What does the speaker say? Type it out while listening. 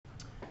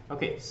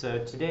Okay, so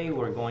today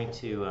we're going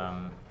to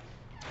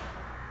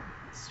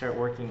start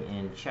working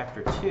in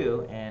Chapter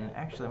 2, and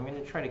actually I'm going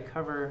to try to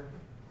cover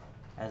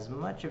as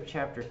much of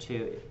Chapter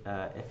 2,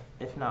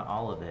 if not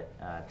all of it,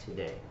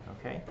 today,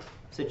 okay?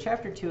 So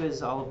Chapter 2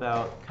 is all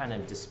about kind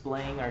of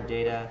displaying our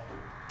data.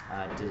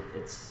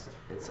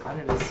 It's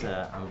under this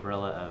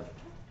umbrella of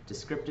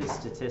descriptive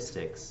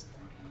statistics.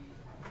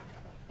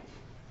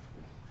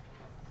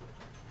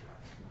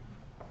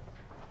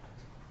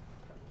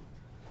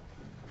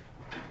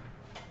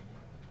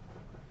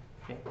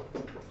 Okay.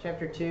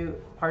 Chapter 2,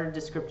 part of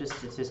descriptive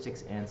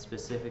statistics, and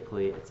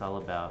specifically it's all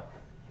about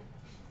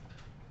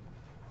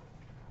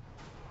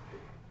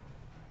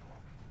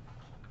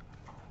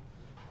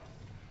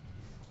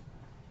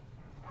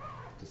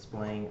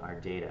displaying our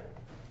data.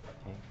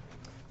 Okay.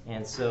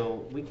 And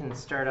so we can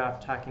start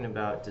off talking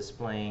about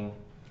displaying,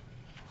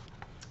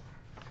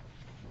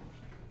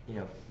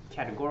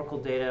 categorical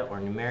data or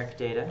numeric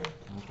data.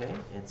 Okay.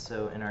 And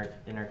so in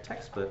our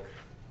textbook,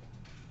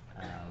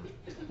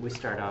 we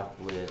start off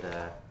with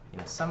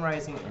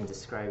summarizing and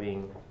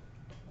describing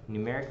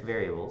numeric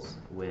variables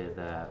with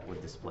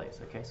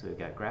displays. Okay, so we've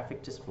got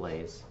graphic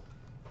displays.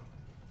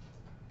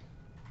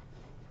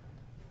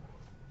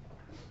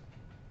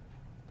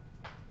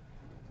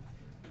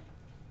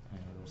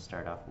 And we'll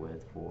start off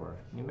with for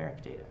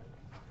numeric data.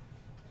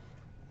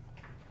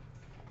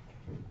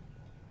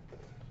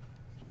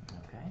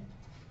 Okay,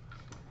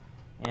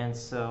 and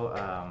so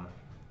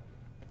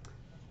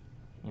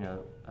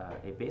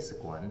a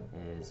basic one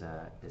is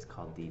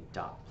called the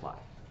dot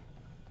plot.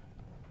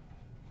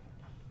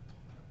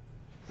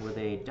 With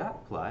a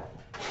dot plot,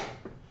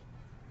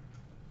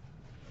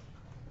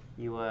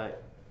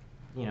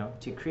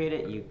 to create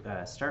it, you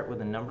start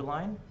with a number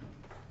line.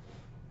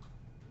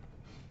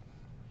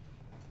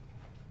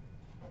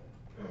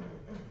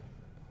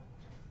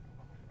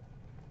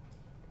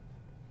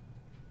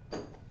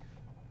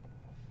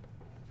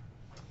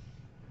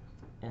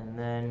 And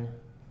then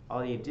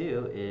all you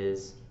do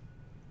is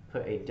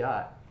put a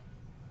dot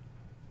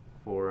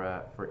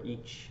for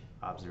each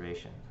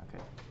observation.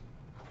 Okay.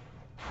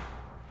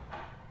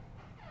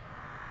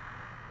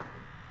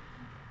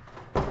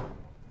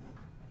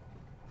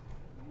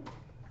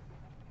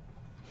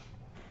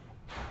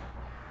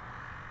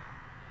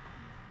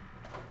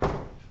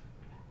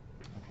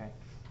 Okay.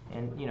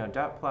 And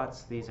dot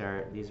plots, these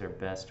are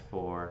best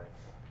for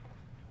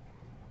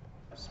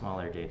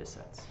smaller data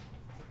sets.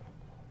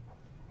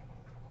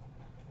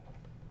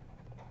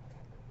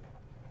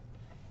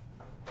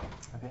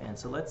 Okay, and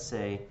so let's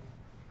say,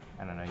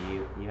 I don't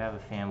know, you have a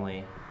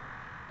family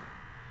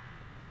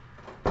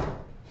with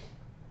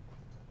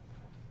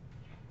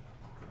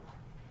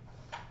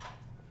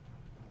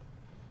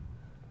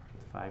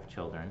 5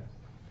 children,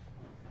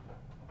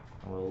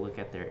 and we'll look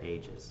at their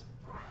ages.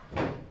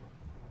 Okay,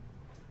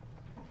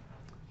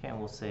 and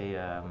we'll say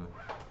the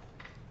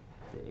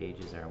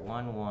ages are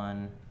 1,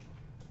 1,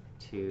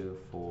 2,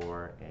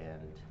 4,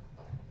 and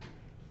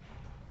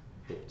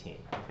 15.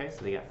 Okay,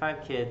 so they got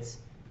 5 kids.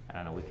 I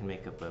don't know, we can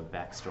make up a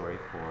backstory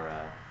for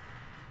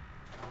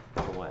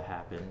what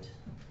happened.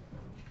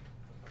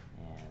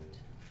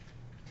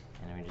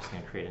 And then we're just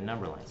going to create a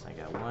number line. So I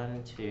got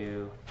 1,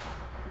 2,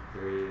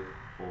 3,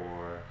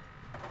 4,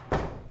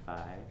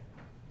 5,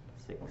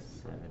 6,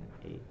 7,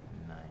 8,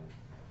 9,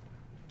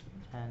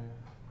 10,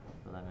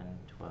 11,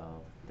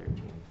 12,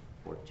 13,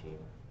 14,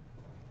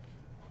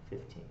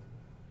 15,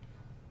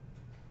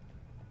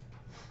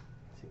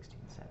 16,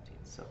 17,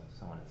 so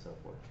on and so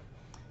forth.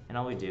 And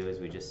all we do is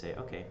we just say,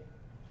 okay,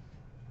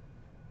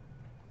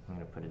 I'm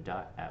going to put a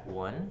dot at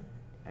 1.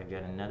 I've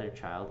got another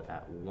child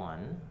at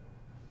 1.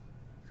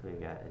 So we've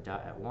got a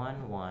dot at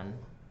 1, 1,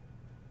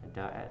 a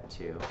dot at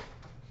 2,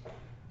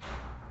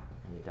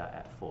 and a dot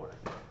at 4.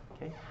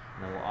 Okay?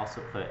 And then we'll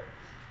also put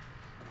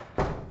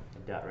a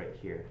dot right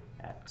here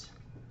at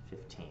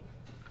 15.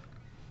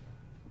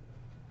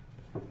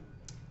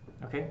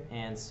 Okay?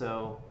 And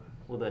so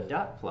with a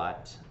dot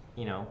plot,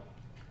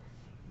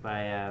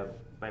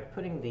 by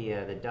putting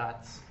the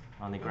dots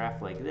on the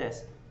graph like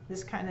this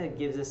kind of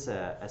gives us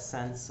a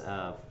sense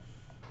of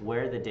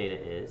where the data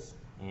is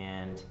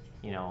and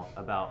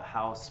about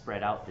how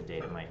spread out the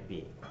data might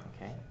be.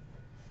 Okay,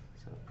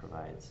 so it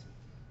provides.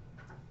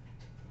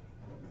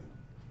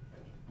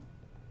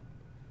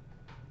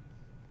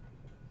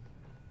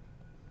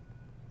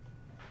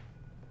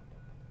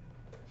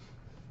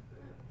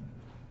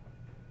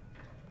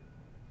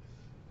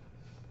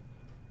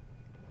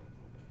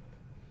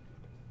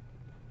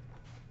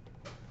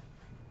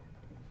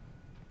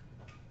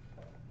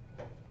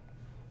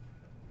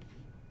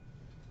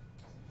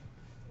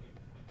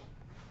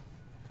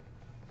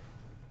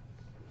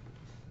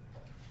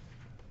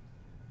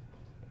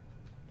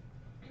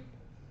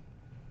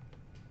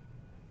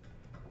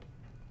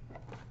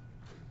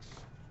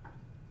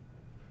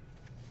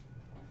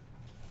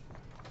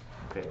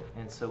 Okay,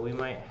 and so we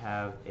might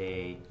have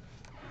you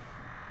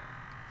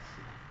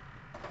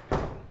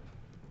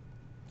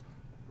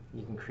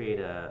can create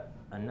a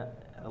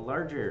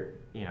larger,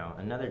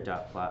 another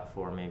dot plot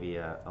for maybe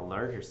a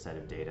larger set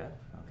of data,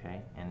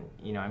 okay?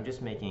 And I'm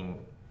just making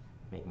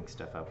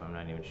stuff up. I'm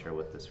not even sure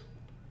what this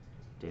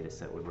data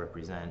set would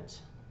represent.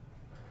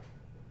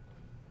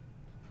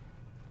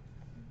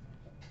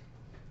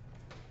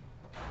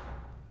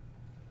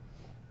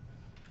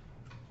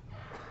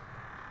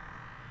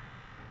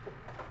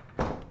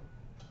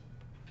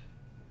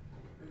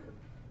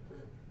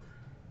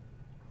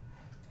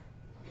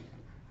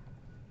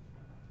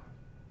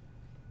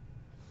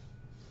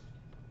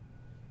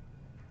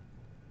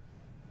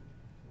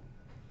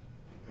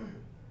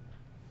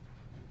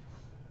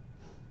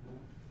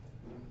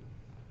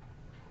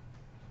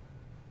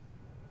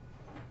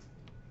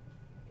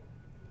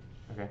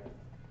 Okay,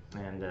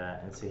 and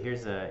so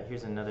here's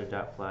another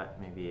dot plot.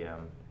 Maybe okay.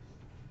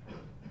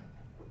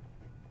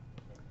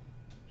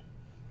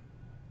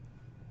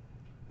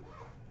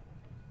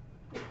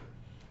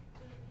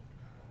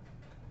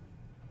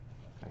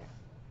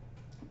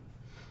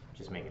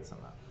 Just making some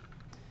up.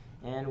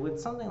 And with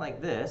something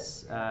like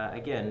this,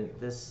 again,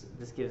 this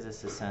gives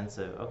us a sense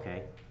of,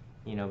 okay,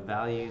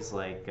 values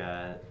like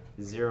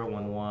 0,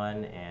 1,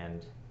 1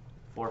 and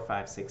 4,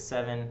 5, 6,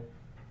 7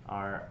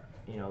 are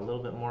a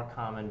little bit more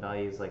common.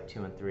 Values like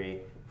 2 and 3,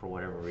 for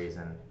whatever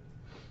reason,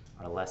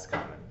 are less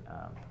common.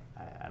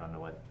 I don't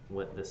know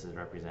what this is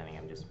representing.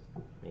 I'm just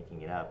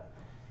making it up.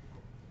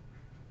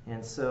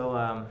 And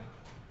so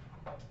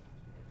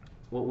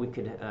what we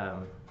could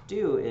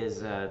do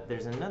is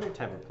there's another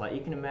type of plot.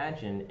 You can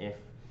imagine if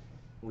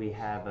we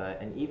have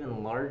an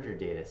even larger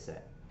data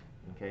set,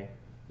 okay?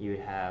 You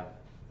would have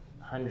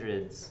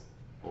hundreds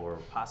or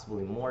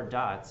possibly more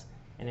dots,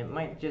 and it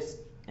might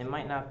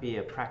not be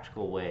a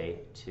practical way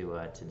to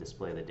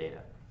display the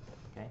data,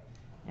 okay?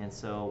 And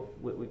so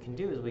what we can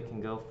do is we can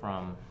go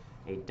from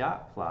a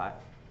dot plot.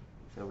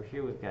 So over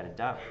here we've got a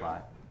dot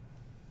plot.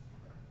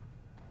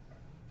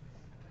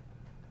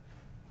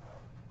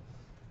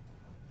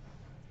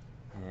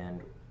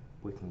 And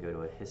we can go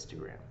to a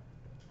histogram.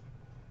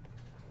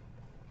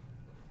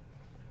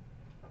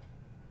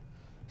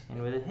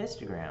 And with a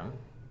histogram,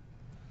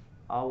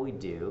 all we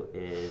do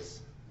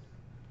is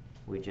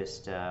we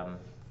just, I'm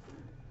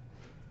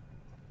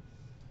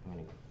going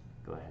to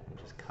go ahead and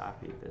just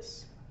copy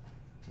this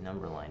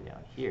number line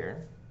down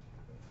here.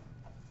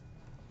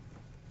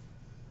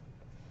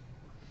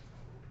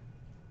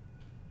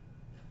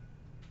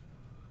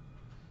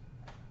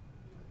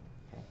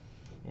 Okay.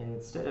 And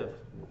instead of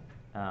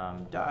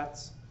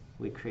dots,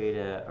 we create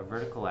a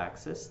vertical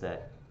axis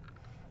that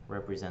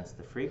represents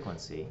the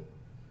frequency.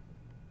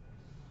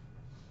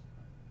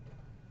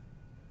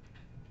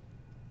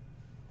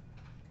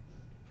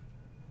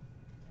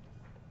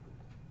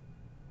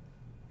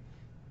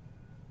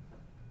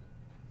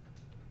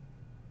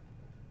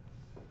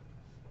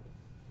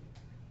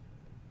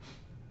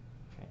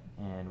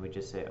 And we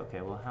just say,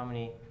 okay, well, how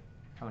many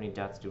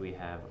dots do we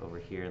have over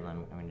here? And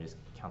I'm going to just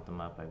count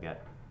them up. I've got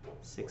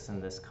 6 in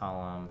this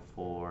column,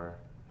 4,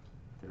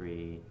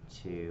 3,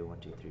 2, 1,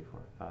 2, 3, 4,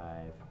 5,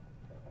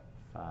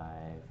 5,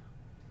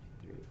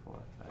 3, 4,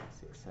 5,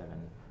 6,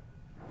 7,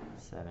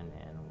 7,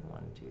 and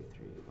 1, 2, 3,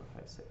 4,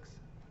 5, 6.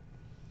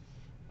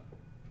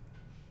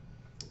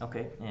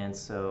 Okay, and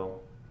so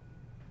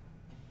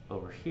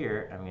over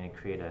here, I'm going to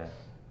create a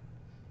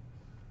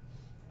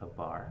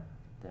bar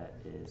that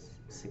is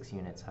 6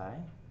 units high.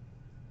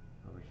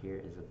 Over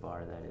here is a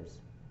bar that is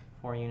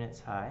 4 units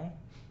high.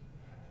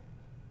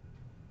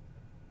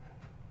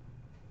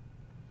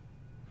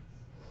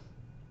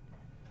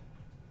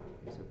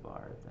 Here's a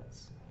bar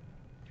that's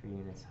 3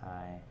 units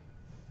high.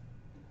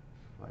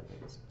 A bar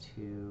that is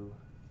 2. And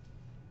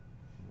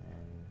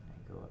then I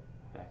go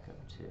back up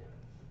to,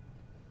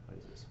 what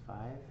is this, 5?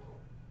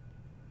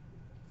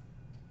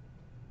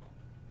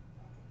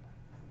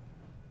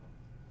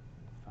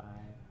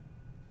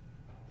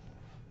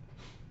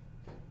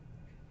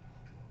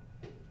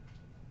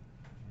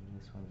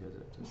 One goes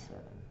up to 7.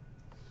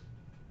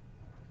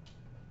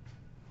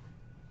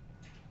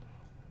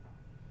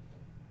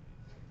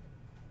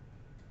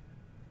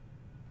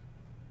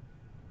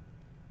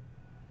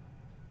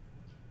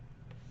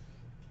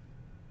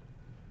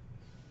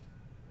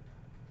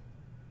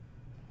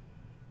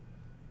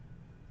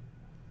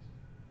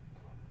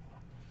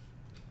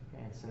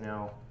 Okay, so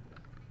now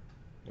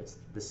it's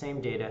the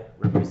same data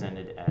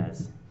represented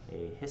as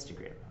a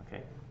histogram,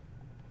 okay?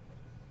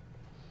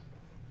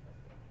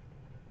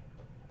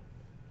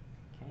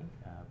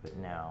 But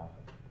now,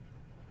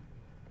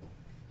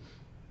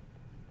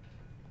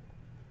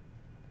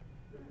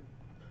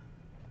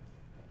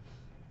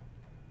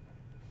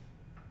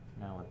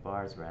 with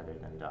bars rather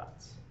than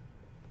dots.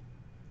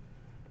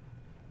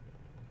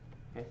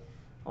 Okay.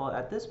 Well,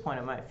 at this point,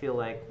 it might feel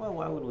like, well,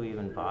 why would we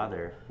even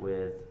bother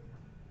with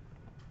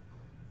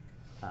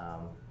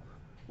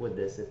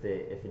this if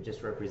it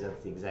just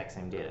represents the exact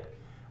same data?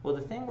 Well,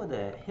 the thing with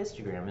a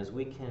histogram is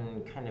we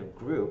can kind of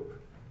group.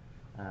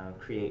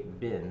 Create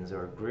bins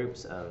or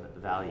groups of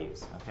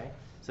values, okay?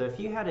 So if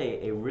you had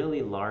a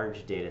really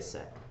large data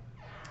set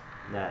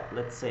that,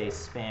 let's say,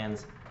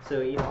 spans,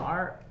 so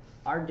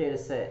our data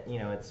set,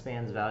 it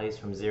spans values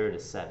from 0 to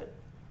 7.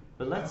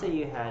 But let's say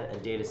you had a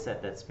data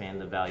set that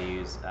spanned the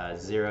values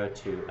 0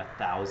 to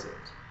 1,000.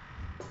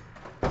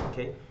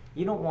 Okay,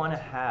 you don't want to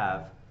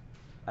have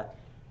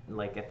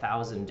like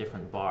 1,000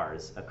 different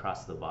bars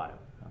across the bottom.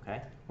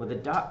 Okay, with a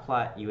dot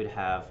plot, you would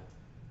have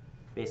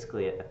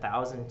basically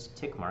 1,000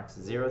 tick marks,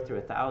 0 through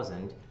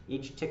 1,000.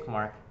 Each tick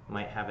mark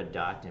might have a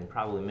dot, and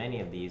probably many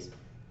of these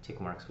tick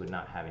marks would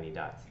not have any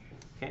dots.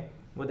 Okay,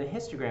 with a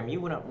histogram, you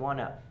wouldn't want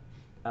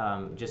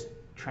to just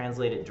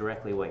translate it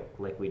directly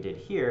like we did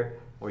here,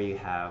 where you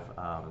have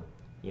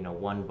you know,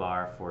 1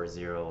 bar for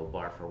 0, a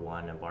bar for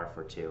 1, a bar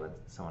for 2, and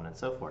so on and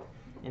so forth.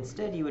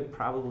 Instead, you would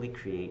probably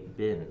create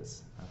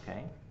bins.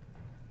 Okay.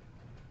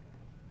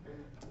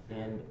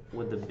 And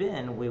with the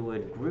bin, we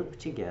would group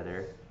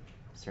together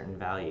certain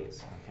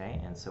values, okay?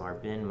 And so our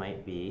bin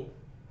might be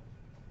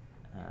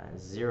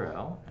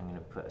 0. I'm going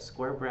to put a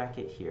square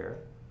bracket here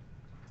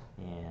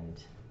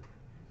and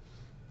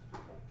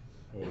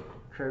a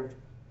curved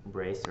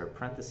brace or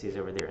parentheses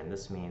over there, and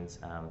this means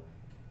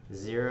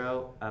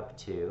 0 up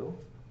to,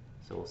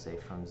 so we'll say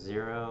from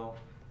 0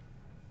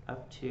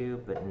 up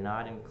to, but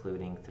not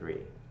including 3.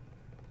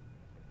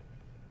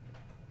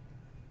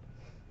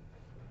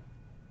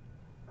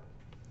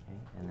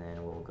 And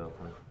then we'll go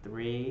from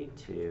 3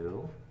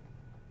 to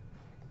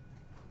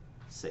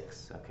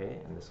 6, okay?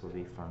 And this will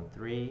be from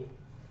 3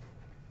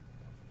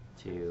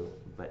 to,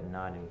 but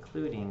not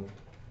including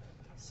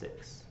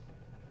 6.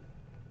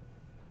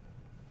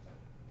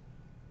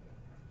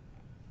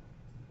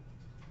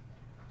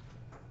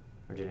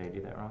 Or did I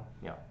do that wrong?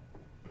 Yeah,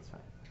 that's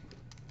fine.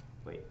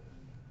 Wait,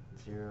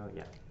 0,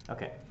 yeah,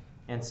 okay.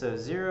 And so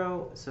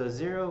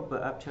 0,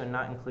 but up to and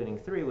not including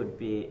 3 would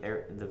be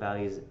the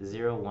values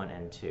 0, 1,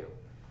 and 2.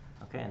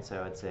 Okay, and so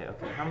I would say,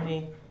 okay,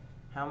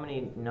 how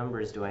many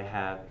numbers do I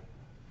have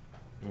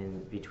in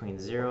between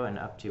 0 and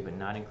up to, but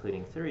not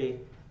including 3?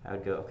 I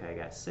would go, okay, I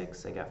got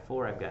 6, I got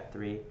 4, I've got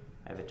 3,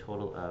 I have a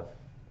total of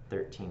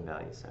 13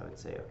 values. So I would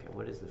say, okay,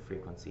 what is the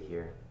frequency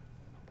here?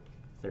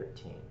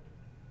 13.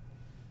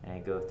 And I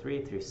go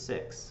 3 through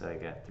 6, so I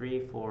got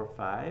 3, 4,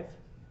 5,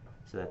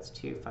 so that's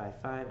 2, 5,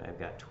 5, I've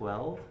got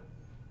 12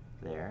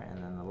 there,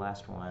 and then the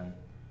last one,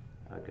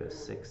 I would go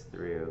 6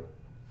 through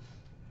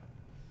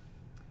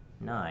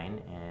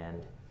 9,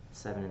 and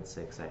 7 and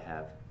 6 I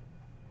have,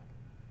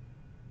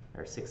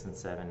 or 6 and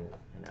 7,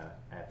 and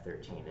I have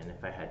 13. And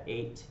if I had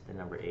 8, the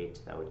number 8,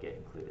 that would get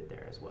included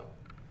there as well.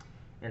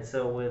 And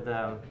so with,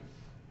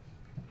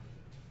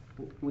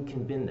 we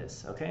can bin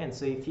this, okay? And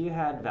so if you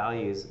had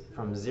values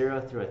from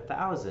 0 through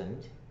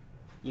 1,000,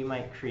 you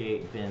might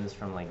create bins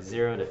from like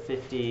 0 to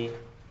 50,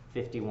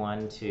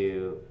 51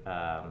 to,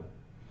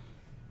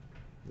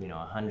 you know,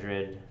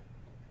 100,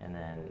 and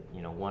then,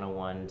 you know,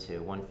 101 to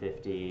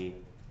 150,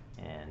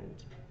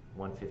 and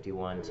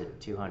 151 to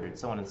 200,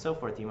 so on and so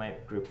forth. You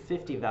might group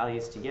 50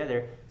 values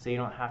together, so you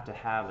don't have to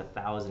have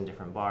 1,000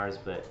 different bars,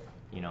 but,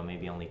 you know,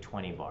 maybe only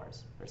 20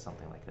 bars or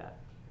something like that.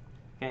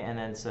 Okay, and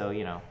then so,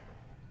 you know,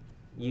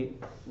 you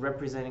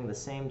representing the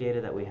same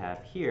data that we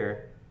have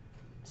here,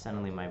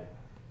 suddenly my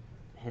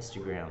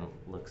histogram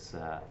looks,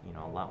 you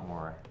know, a lot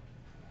more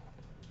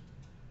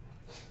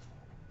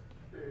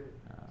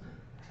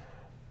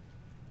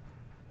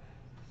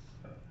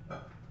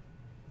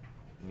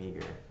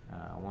meager.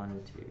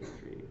 1, 2,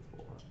 3,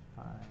 4,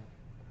 5,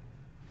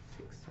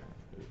 6, 7,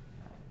 8,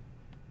 9,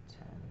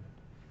 10,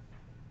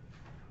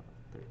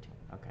 12, 13.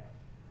 Okay.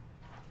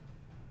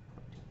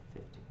 14,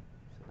 15.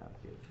 So that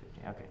would be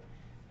 15. Okay.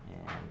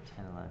 And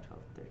 10, 11,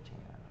 12, 13.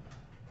 I don't know.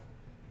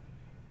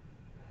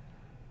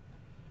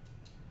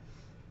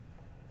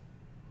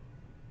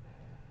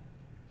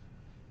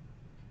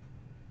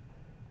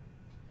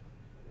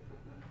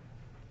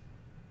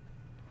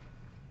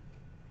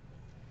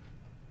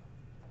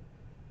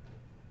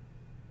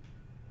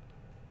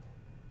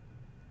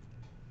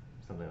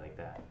 Something like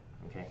that,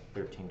 okay?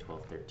 13,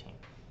 12, 13.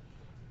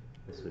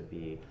 This would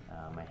be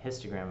my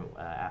histogram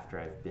after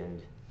I've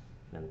binned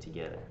them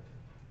together.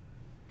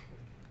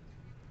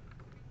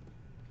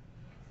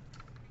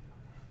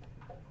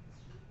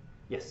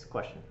 Yes,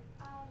 question?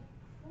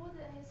 For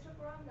the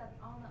histogram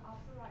that's on the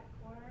upper right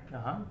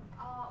corner,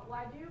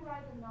 why do you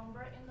write the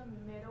number in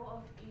the middle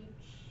of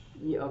each?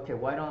 Yeah, okay,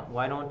 why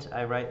don't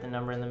I write the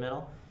number in the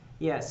middle?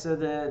 Yeah, so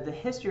the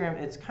histogram,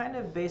 it's kind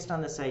of based on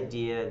this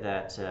idea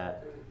that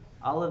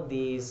all of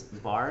these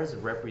bars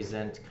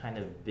represent kind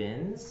of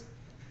bins,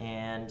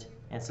 and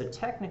so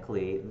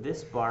technically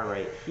this bar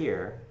right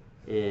here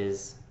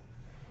is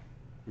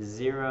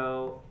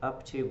 0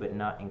 up to but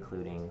not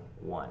including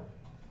 1,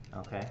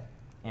 okay?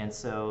 And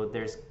so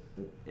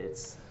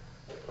it's,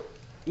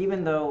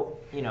 even though,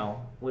 you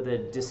know, with a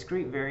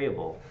discrete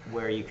variable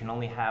where you can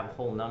only have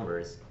whole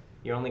numbers,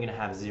 you're only going to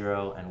have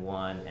 0 and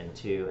 1 and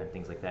 2 and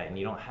things like that, and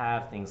you don't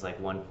have things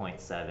like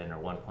 1.7 or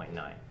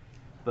 1.9.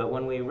 But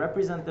when we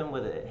represent them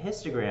with a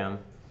histogram,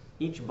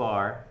 each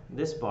bar,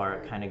 this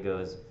bar kind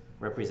of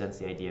represents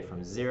the idea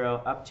from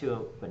 0 up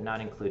to, but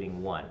not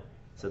including 1.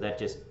 So that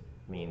just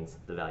means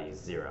the value is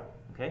 0,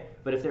 okay?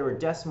 But if there were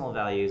decimal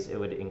values, it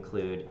would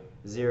include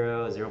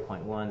 0,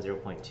 0.1,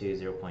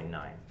 0.2, 0.9,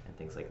 and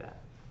things like that.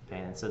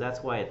 Okay, and so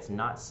that's why it's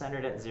not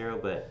centered at 0,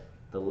 but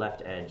the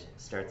left edge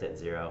starts at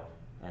 0,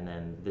 and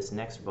then this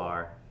next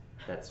bar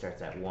that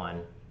starts at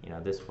 1,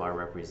 this bar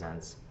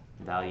represents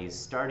values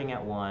starting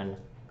at 1,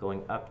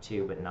 going up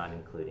to but not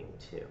including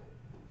 2.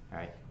 All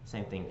right,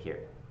 same thing here.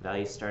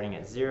 Values starting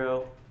at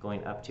 0,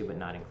 going up to but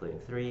not including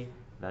 3.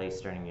 Values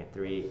starting at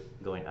 3,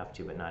 going up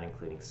to but not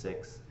including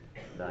 6.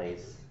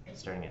 Values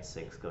starting at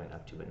 6, going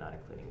up to but not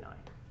including 9.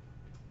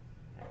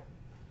 Okay.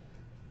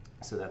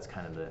 So that's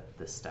kind of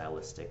the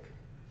stylistic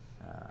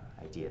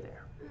idea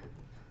there.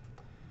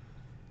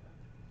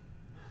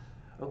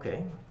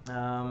 Okay.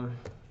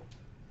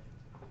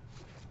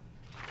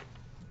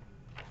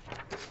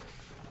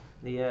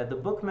 The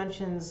book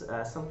mentions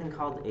something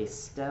called a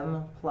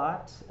stem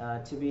plot.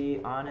 To be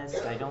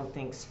honest, I don't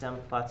think stem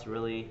plots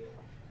really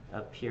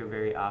appear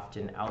very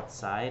often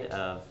outside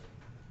of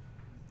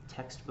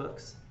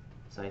textbooks.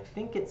 So I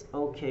think it's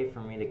okay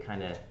for me to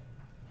kind of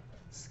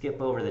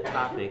skip over the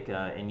topic,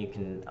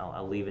 and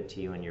I'll leave it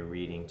to you when you're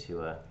reading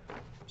to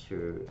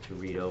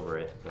read over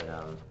it.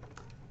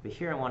 But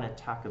here I want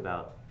to talk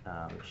about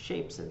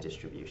shapes of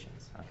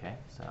distributions. Okay,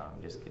 so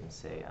I'm just going to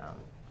say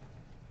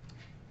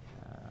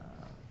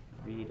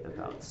read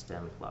about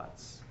stem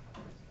plots.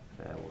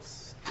 But I will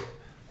skip.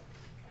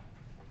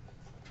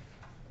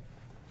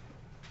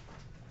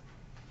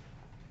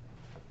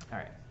 All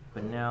right,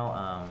 but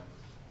now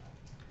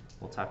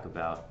we'll talk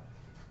about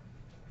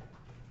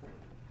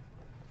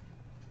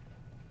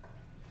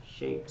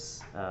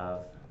shapes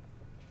of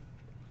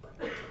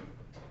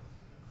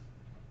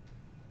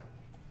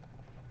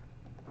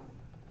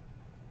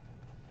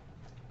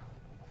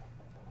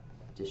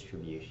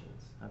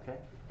distributions, okay?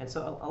 And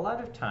so a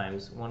lot of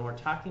times when we're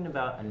talking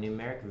about a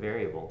numeric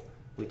variable,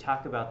 we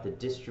talk about the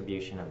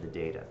distribution of the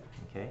data,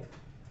 okay?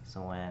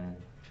 So when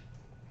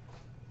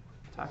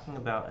talking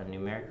about a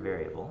numeric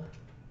variable,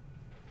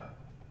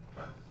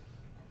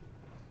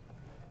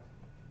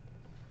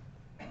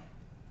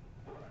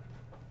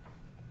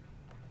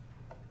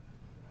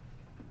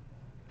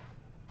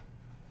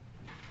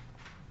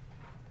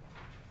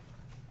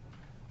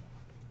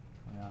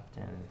 we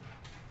often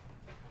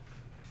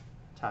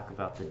talk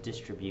about the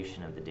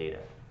distribution of the data.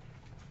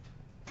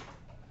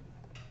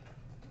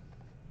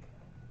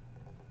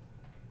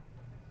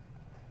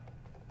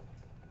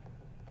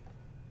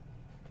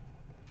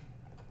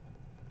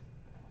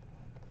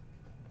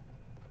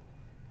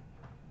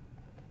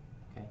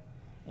 Okay.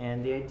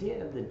 And the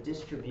idea of the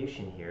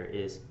distribution here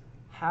is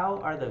how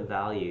are the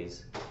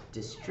values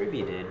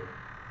distributed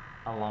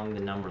along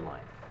the number line?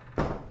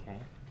 Okay.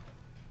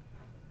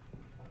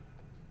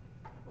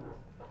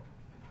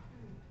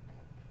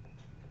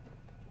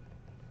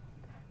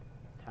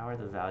 How are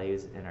the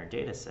values in our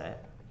data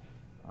set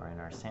or in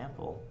our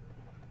sample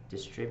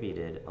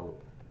distributed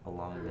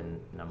along the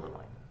number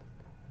line?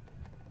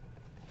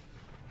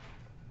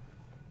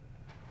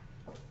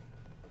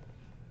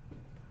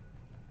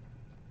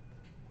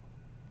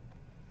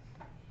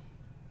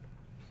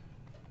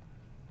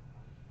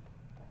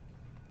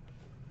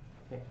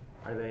 Okay.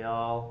 Are they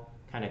all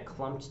kind of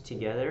clumped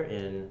together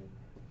in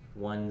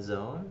one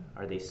zone?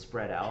 Are they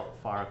spread out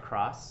far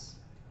across?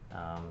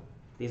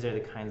 These are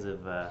the kinds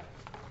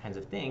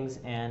of things,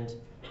 and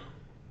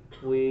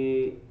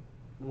we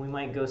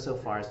might go so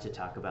far as to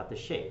talk about the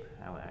shape.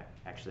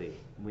 Actually,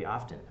 we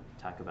often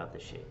talk about the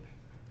shape.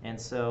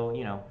 And so,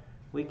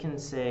 we can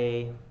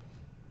say,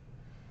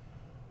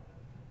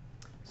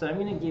 so I'm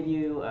going to give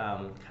you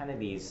kind of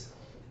these,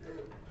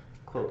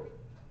 quote,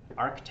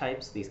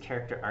 archetypes, these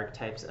character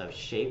archetypes of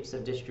shapes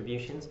of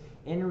distributions.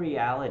 In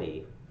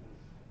reality,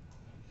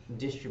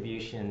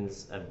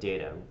 distributions of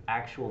data,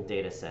 actual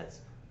data sets,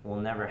 will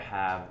never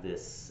have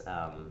this,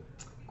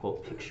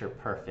 quote, picture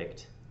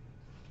perfect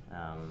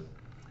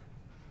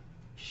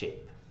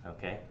shape,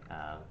 okay?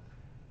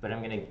 But I'm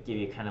going to give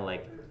you kind of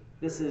like,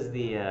 this is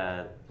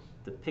the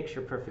picture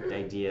perfect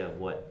idea of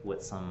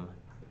what some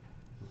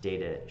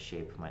data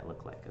shape might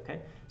look like,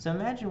 okay? So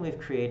imagine we've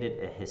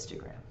created a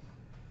histogram.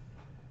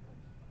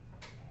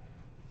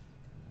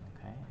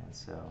 Okay, and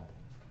so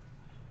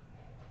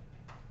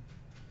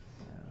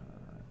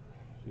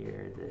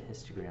here the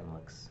histogram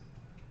looks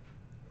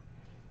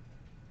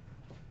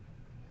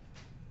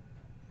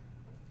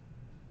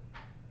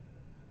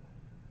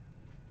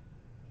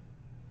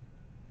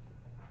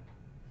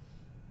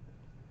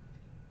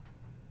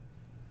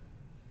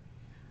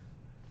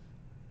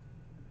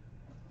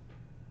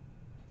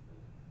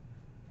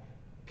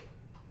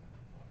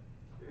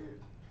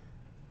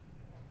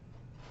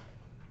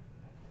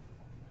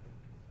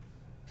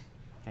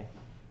okay.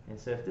 And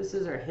so if this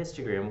is our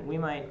histogram, we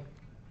might,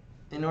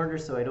 in order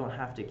so I don't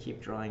have to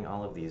keep drawing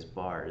all of these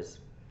bars,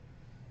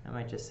 I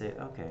might just say,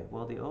 okay,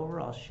 well, the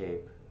overall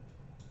shape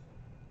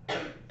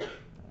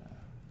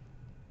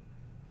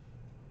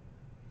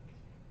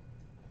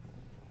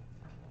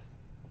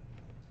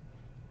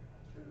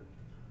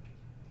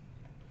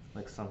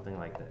looks something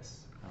like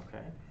this,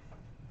 okay?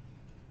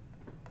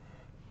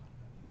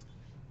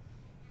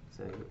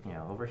 So,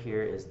 over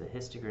here is the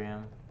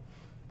histogram,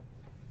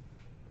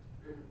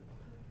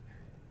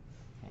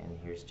 and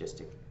here's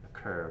just a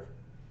curve.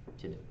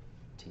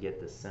 to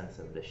get the sense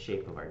of the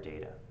shape of our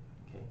data.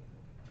 Okay.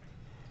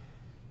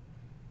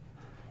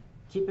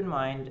 Keep in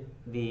mind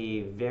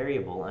the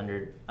variable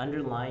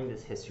underlying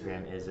this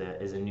histogram is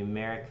a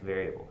numeric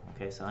variable.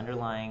 Okay, so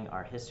underlying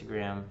our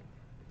histogram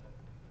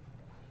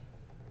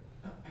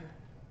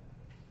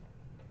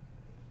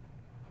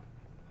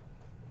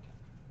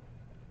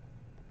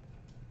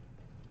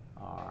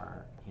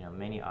are,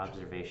 many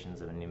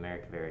observations of a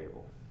numeric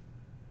variable.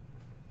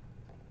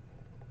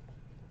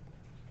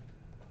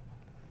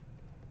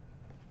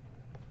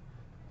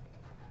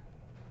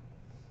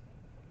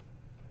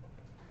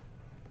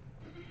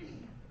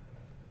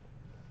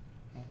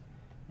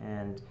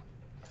 And,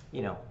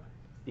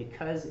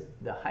 because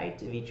the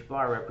height of each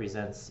bar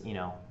represents,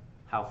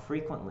 how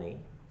frequently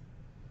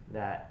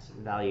that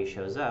value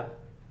shows up,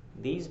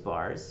 these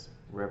bars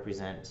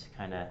represent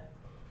kind of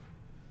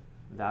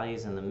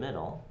values in the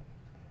middle.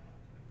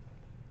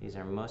 These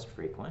are most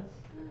frequent.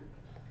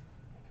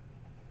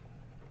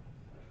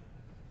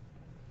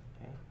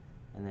 Okay.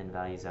 And then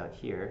values out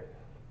here,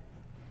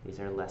 these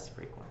are less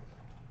frequent,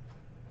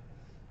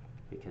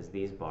 because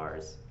these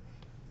bars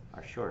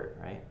are short,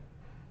 right?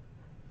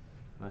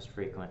 Most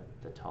frequent,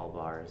 the tall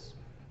bars.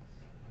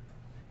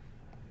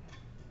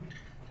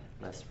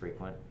 Less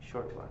frequent,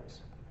 short bars.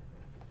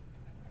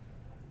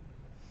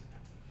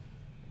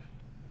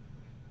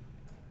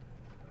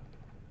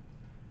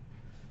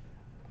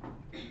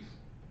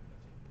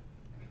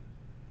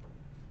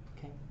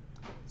 Okay.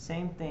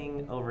 Same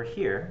thing over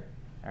here,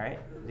 all right?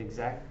 The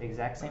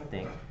exact same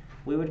thing.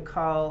 We would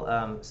call,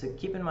 so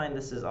keep in mind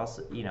this is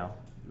also,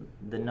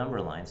 the number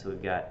line. So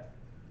we've got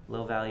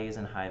low values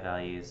and high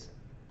values.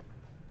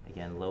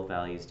 Again, low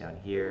values down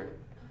here,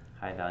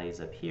 high values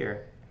up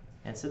here.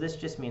 And so this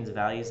just means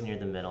values near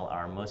the middle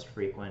are most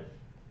frequent,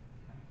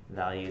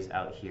 values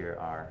out here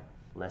are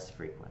less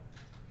frequent.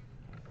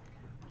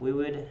 We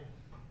would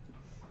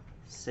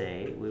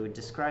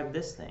describe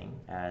this thing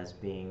as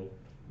being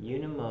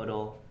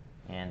unimodal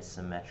and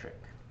symmetric.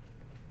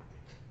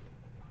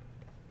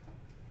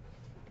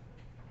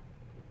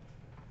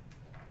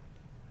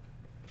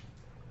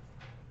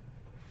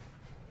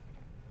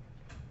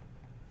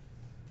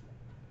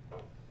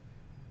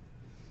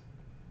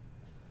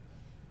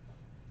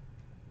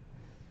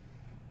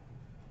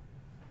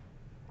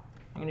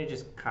 I'm going to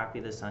just copy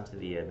this onto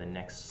the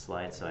next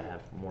slide so I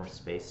have more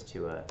space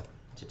to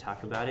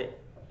talk about it.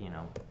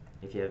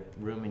 If you have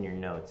room in your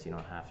notes, you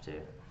don't have to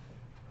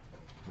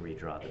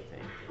redraw the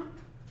thing.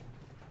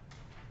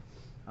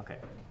 Okay,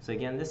 so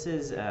again, this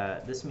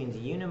means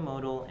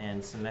unimodal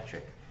and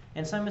symmetric.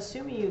 And so I'm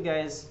assuming you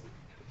guys,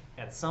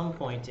 at some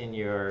point in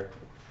your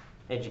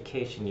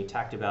education, you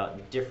talked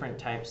about different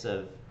types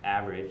of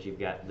average. You've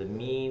got the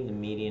mean, the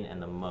median, and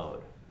the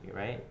mode,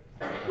 right?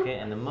 Okay,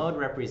 and the mode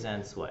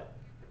represents what?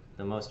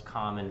 The most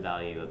common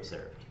value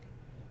observed.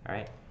 All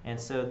right, and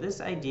so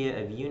this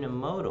idea of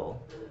unimodal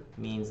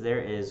means there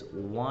is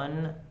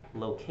one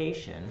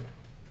location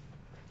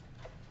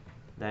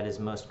that is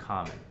most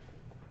common.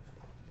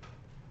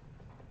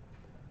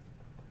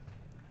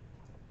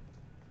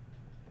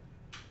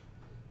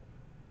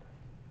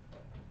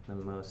 The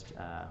most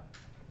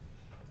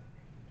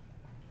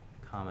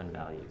common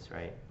values,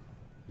 right?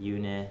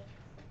 Uni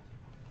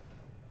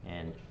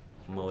and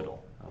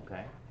modal,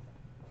 okay?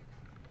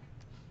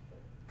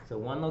 So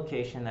one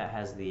location that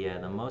has the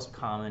most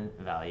common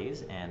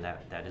values, and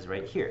that is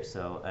right here.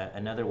 So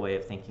another way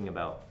of thinking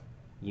about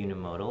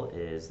unimodal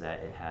is that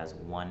it has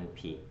one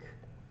peak.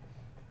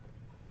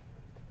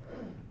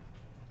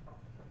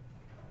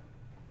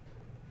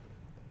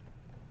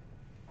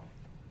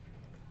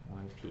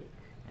 One peak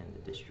in the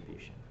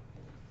distribution.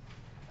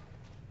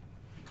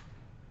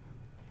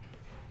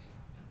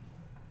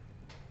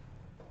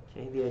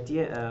 Okay, the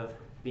idea of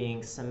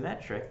being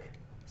symmetric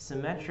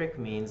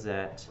means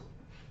that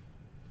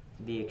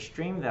the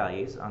extreme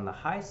values on the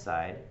high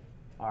side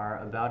are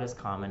about as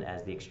common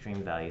as the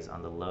extreme values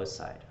on the low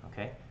side,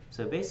 okay?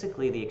 So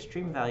basically the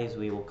extreme values,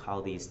 we will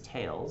call these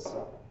tails.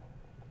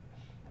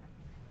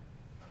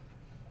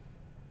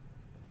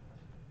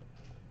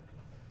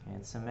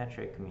 And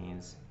symmetric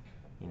means,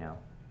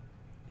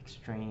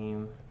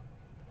 extreme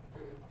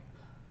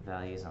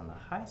values on the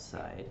high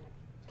side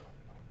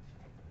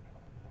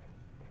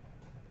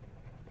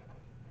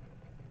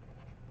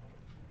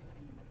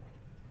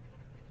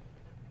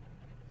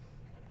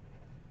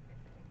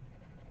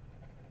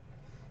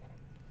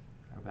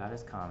about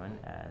as common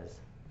as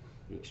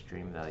the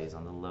extreme values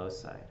on the low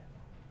side.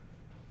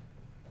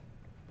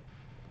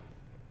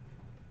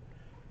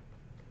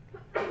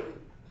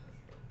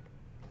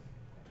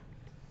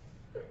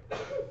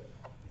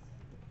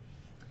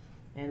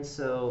 And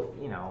so,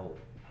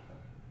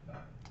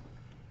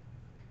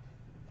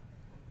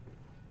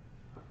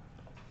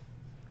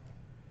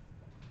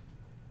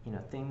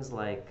 things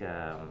like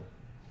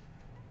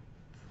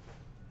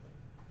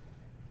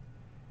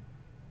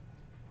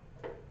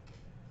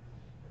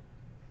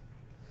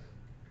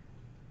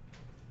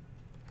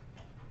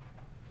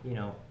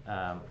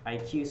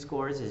IQ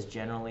scores is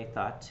generally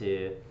thought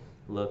to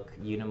look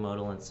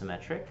unimodal and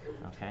symmetric,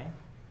 okay?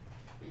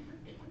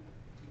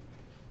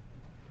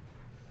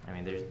 I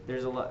mean,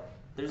 there's a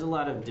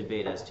lot of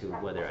debate as to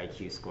whether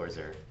IQ scores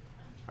are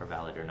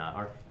valid or not,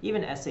 or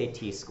even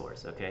SAT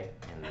scores, okay?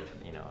 And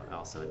you know,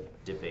 also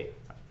debate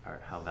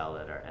how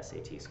valid are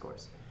SAT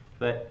scores.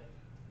 But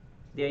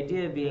the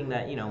idea being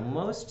that, you know,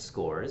 most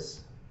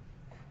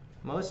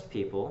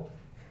people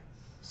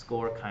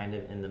score kind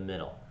of in the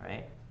middle,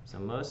 right? So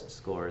most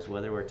scores,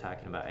 whether we're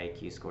talking about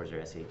IQ scores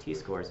or SAT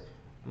scores,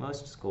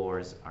 most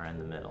scores are in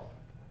the middle.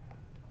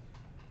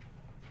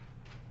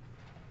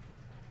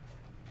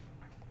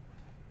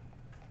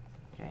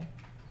 Okay?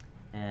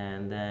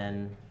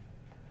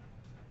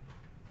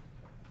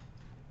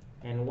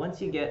 And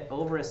once you get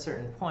over a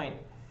certain point,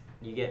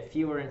 you get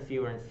fewer and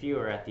fewer and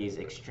fewer at these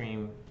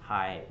extreme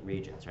high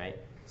regions, right?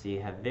 So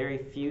you have very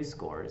few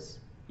scores.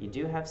 You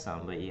do have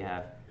some, but you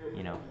have,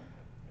 you know,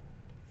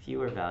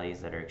 fewer values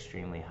that are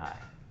extremely high.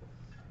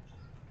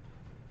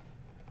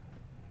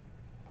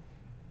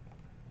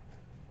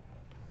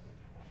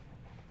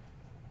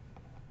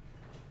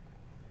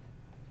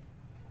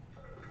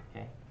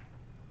 Okay?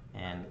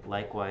 And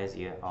likewise,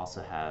 you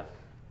also have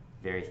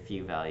very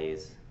few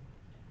values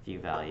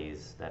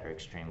that are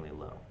extremely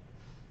low.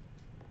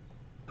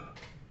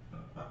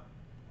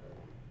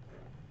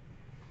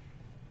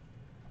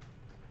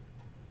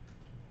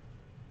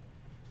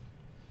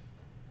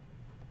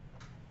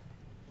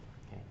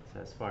 So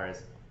as far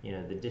as, you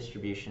know, the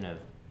distribution of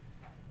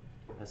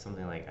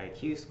something like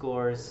IQ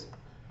scores,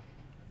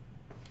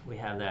 we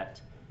have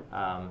that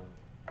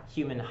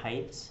human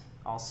height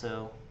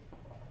also.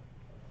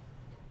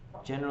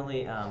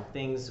 Generally,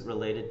 things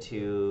related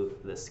to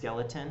the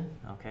skeleton,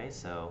 okay,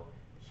 so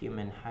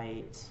human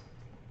height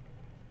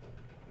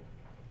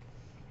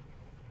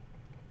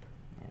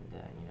and,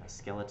 you know,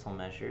 skeletal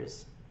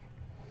measures,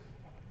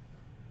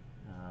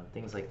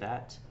 things like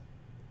that.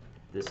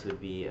 This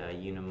would be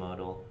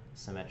unimodal,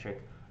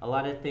 symmetric. A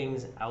lot of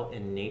things out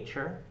in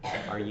nature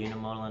are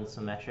unimodal and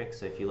symmetric.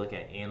 So if you look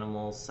at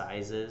animal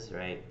sizes,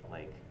 right,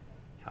 like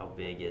how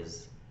big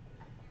is,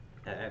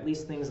 at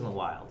least things in the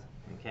wild,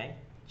 okay,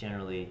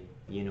 generally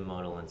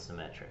unimodal and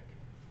symmetric.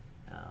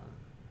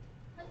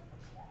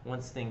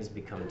 Once things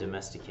become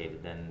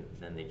domesticated, then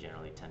they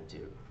generally tend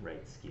to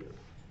right skew.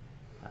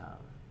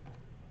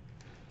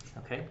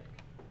 Okay,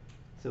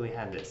 so we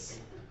have this.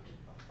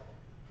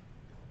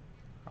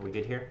 Are we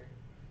good here?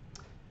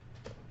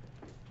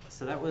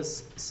 So that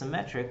was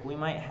symmetric. We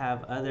might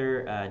have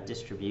other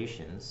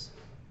distributions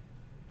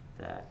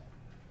that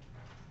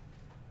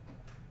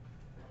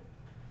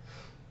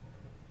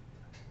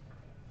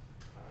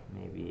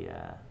maybe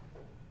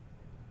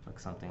look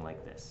something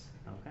like this,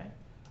 okay?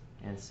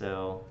 And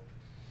so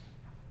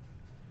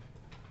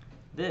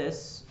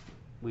this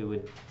we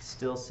would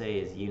still say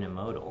is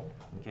unimodal,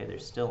 okay?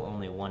 There's still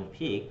only one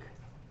peak,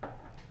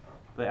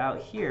 but out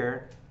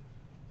here,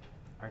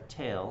 our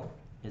tail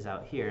is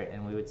out here,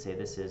 and we would say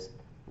this is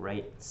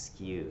right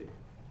skewed.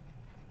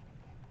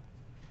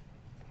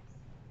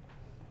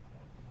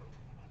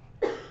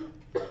 Okay.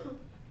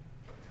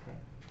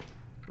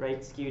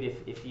 Right skewed,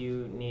 if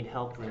you need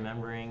help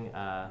remembering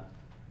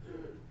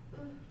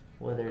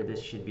whether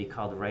this should be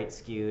called right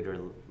skewed or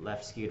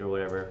left skewed or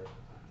whatever,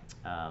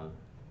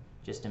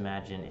 just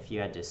imagine if you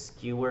had to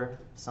skewer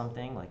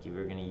something, like you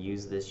were going to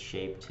use this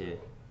shape to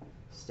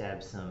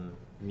stab some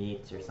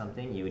meat or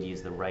something, you would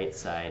use the right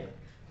side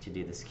to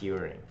do the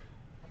skewering.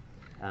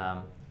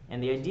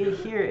 And the idea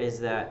here is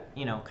that,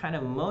 you know, kind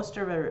of most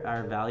of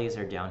our values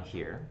are down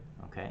here,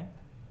 okay?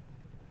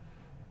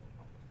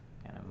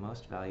 Kind of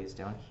most values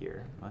down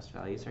here, most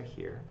values are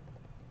here.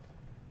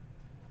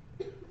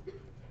 Okay,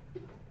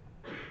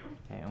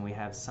 and we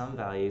have some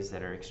values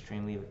that are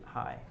extremely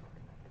high.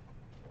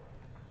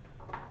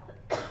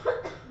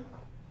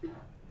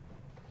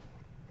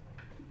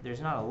 There's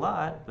not a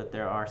lot, but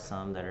there are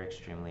some that are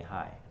extremely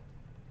high.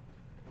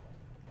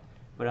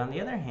 But on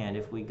the other hand,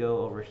 if we go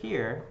over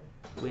here,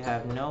 we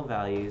have no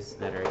values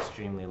that are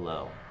extremely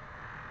low.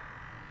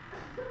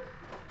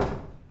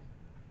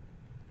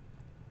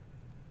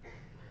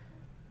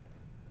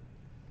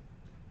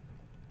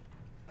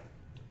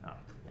 Oh,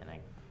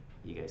 and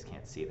you guys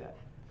can't see that,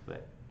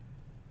 but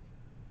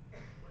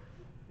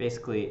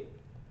basically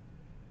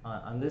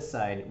on this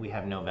side we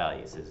have no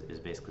values is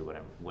basically what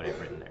I've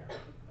written there.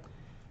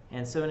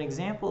 And so an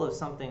example of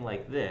something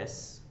like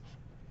this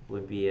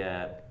would be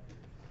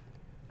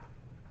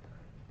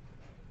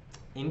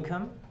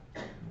income,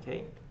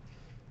 okay?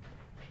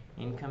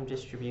 Income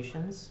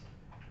distributions.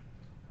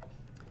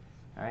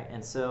 All right,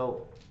 and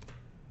so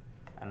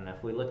I don't know,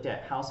 if we looked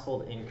at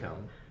household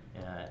income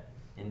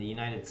in the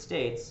United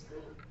States,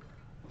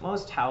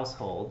 most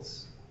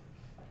households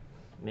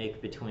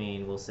make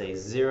between, we'll say,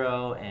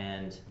 $0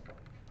 and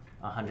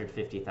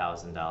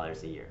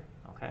 $150,000 a year.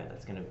 Okay,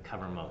 that's going to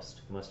cover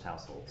most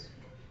households.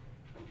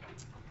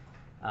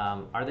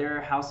 Are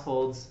there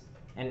households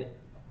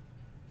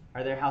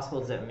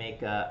that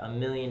make $1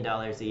 million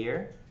a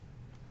year?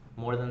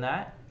 More than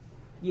that?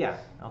 Yeah.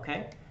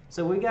 Okay.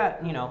 So we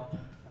got, you know,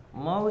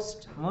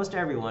 most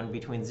everyone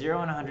between 0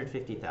 and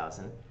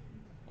 150,000,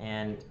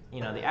 And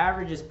the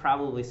average is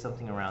probably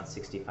something around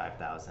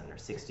 65,000 or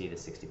 60 to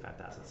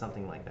 65,000,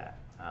 something like that.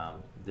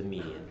 The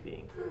median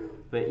being.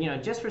 But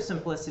just for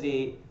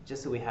simplicity,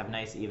 just so we have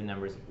nice even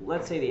numbers,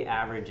 let's say the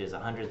average is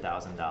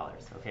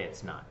 $100,000. Okay,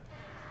 it's not,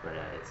 but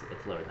it's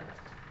lower than that.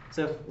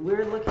 So if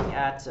we're looking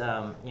at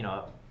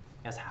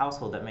as a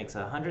household that makes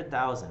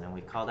 100,000, and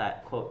we call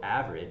that quote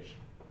average,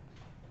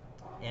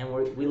 and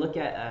we look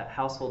at a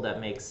household that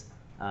makes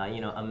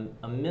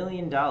 $1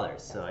 million.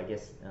 So I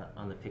guess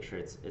on the picture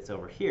it's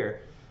over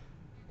here.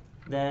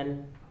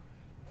 Then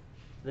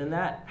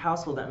that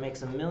household that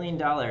makes $1 million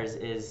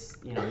is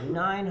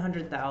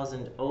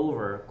 900,000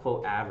 over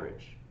quote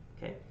average.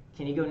 Okay,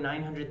 can you go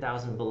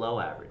 900,000 below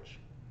average?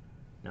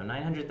 No,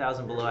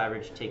 900,000 below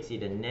average takes you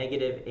to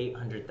negative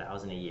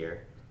 800,000 a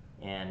year,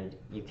 and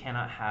you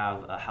cannot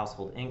have a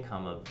household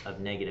income of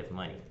negative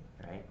money,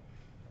 right?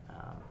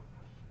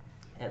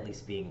 At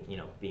least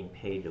being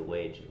paid a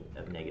wage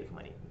of negative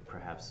money.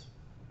 Perhaps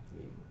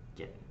you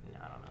get,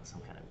 I don't know,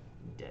 some kind of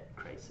debt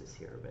crisis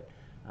here, but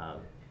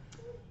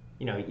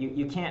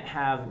you can't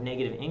have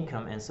negative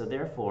income, and so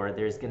therefore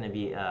there's going to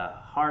be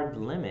a hard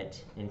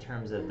limit in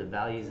terms of the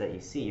values that you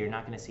see. You're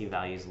not going to see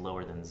values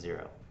lower than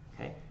 0,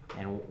 okay?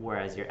 And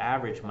whereas your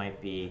average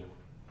might be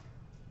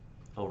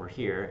over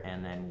here,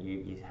 and then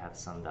you have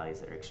some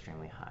values that are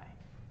extremely high,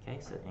 okay?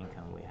 So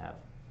income, we have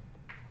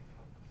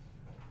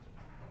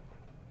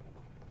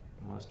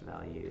most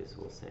values,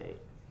 we'll say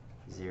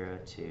 0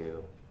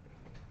 to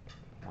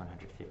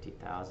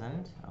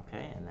 150,000,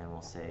 okay? And then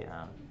we'll say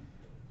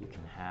you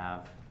can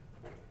have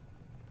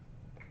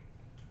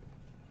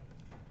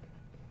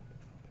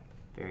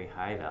very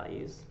high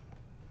values,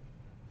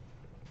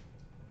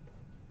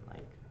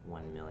 like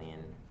 1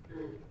 million,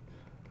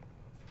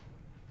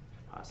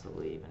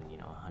 possibly even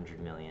 100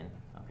 million,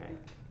 okay?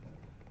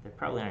 There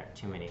probably aren't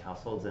too many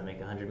households that make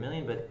 100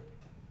 million, but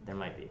there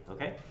might be,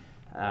 okay?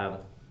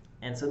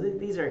 And so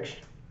these are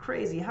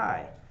crazy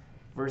high,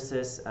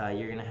 versus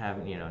you're going to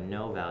have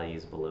no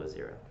values below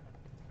 0.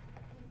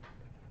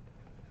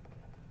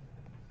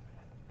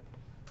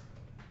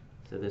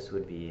 So this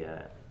would be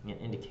an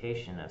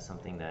indication of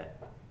something that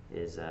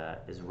is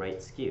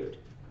right skewed.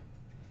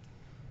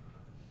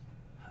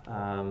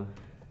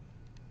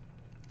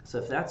 So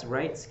if that's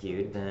right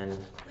skewed, then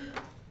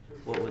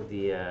what would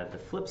the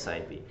flip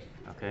side be?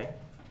 Okay,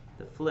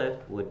 the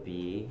flip would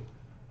be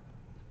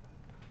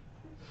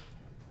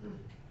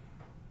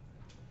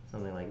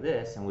something like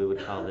this, and we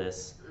would call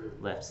this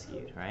left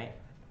skewed, right?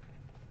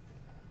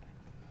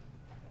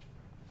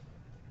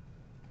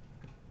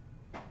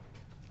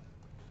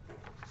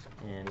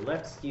 And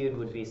left skewed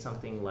would be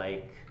something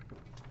like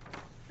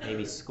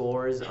maybe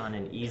scores on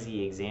an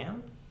easy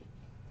exam.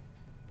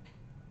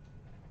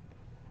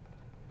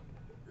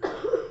 Okay.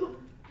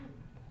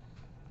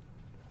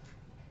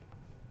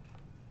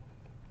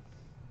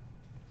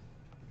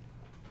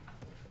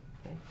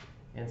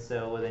 And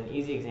so with an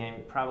easy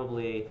exam,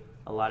 probably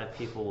a lot of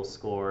people will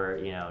score,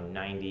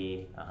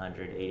 90,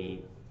 100,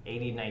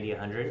 80, 90,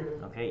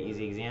 100, okay,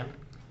 easy exam.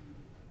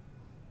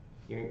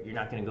 You're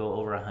not going to go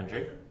over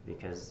 100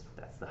 because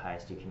that's the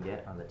highest you can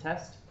get on the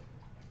test.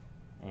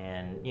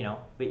 And,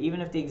 but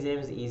even if the exam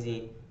is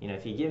easy,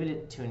 if you give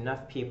it to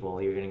enough people,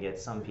 you're going to get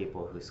some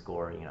people who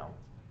score,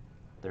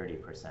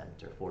 30%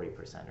 or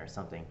 40% or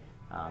something,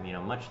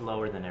 much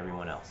lower than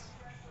everyone else.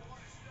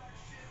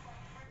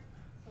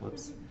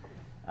 Whoops.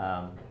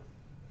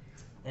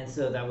 And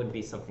so that would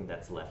be something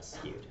that's left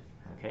skewed,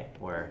 okay?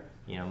 Where,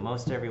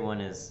 most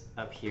everyone is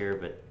up here,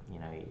 but,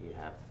 you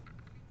have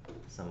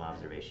some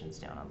observations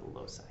down on the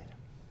low side.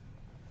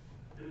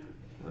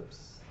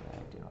 Whoops, I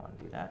didn't want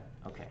to do that.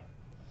 Okay.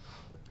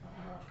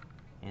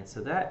 And so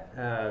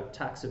that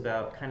talks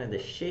about kind of the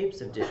shapes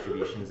of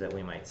distributions that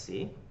we might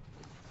see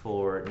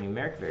for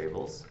numeric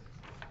variables.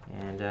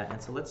 And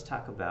so let's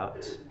talk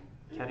about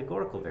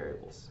categorical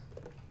variables.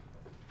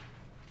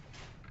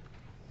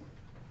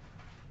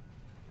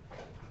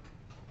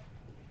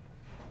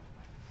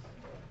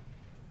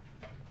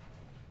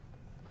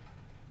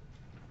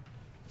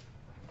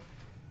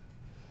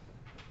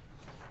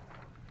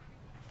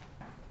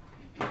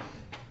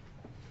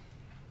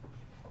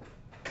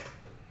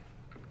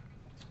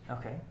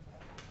 Okay,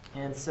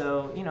 and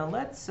so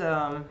let's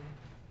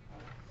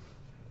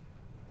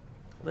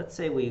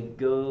say we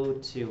go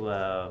to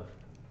I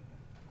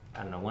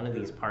don't know, one of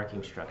these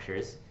parking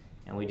structures,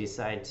 and we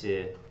decide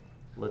to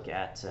look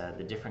at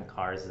the different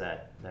cars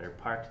that are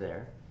parked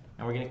there,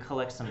 and we're going to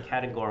collect some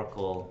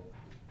categorical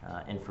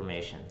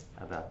information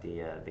about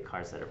the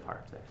cars that are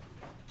parked there.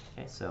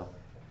 Okay, so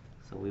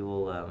we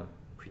will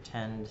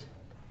pretend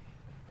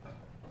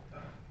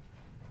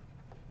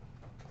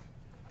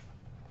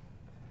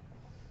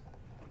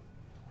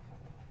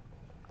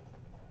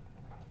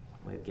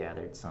we've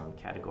gathered some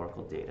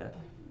categorical data.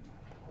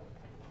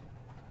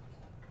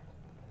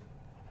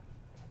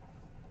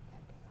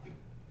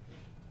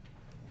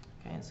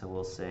 Okay, and so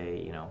we'll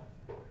say,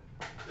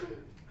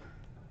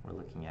 we're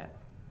looking at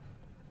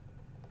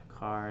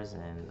cars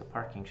and the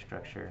parking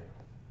structure.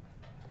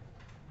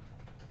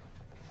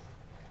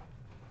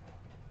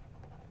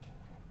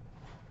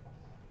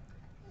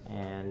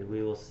 and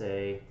we will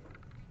say,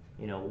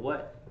 you know,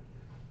 what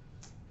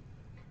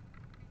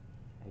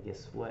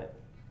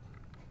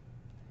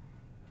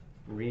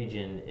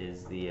region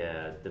is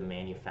the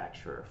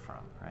manufacturer from,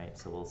 right?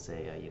 So we'll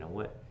say, you know,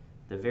 what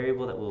the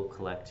variable that we'll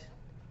collect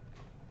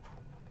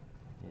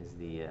is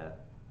the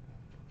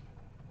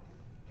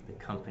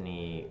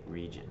company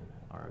region,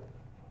 or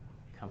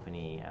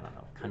company, I don't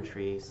know,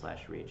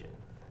 country/region.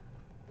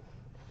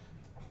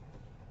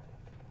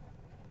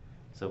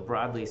 So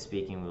broadly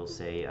speaking, we'll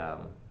say,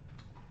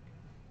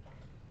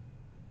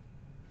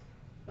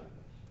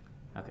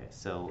 okay,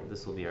 so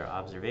this will be our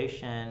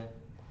observation,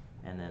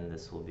 and then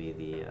this will be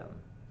the,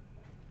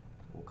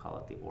 we'll call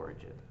it the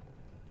origin.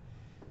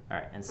 All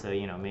right, and so,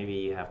 you know, maybe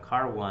you have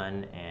car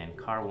 1, and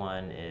car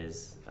 1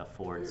 is a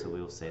Ford, so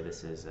we will say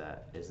this is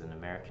an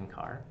American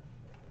car.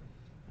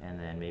 And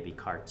then maybe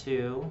car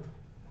 2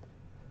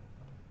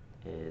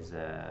 is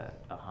a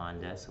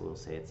Honda, so we'll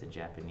say it's a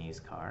Japanese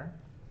car.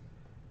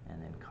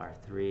 And then car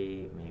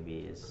 3 maybe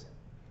is,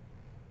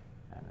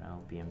 I don't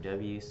know,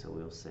 BMW, so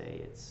we'll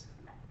say it's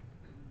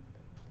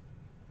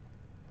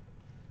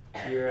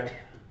Europe.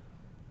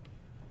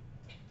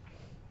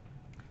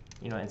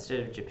 You know, instead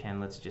of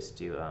Japan, let's just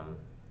do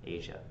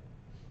Asia.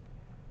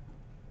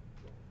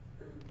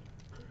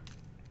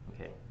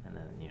 Okay, and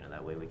then, you know,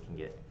 that way we can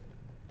get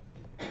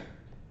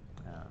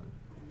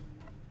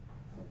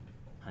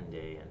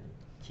Hyundai and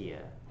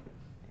Kia,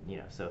 and, you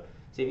know, so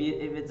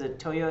if it's a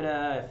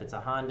Toyota, if it's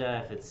a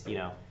Honda, if it's, you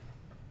know,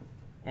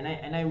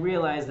 and I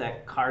realize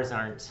that cars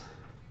are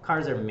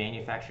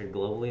manufactured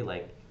globally,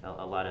 like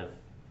a lot of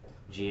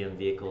GM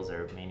vehicles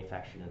are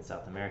manufactured in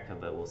South America,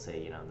 but we'll say,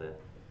 you know,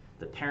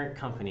 the parent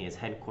company is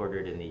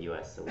headquartered in the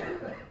US, so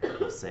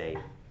we'll say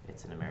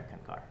it's an American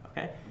car,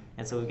 okay?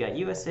 And so we've got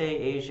USA,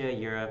 Asia,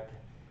 Europe,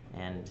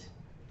 and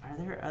are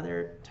there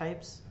other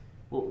types?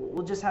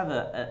 We'll just have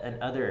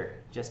an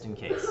other just in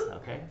case,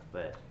 okay?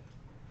 But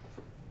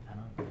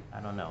I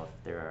don't know if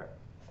there are,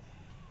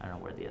 I don't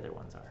know where the other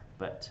ones are,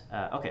 but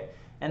okay.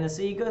 And then,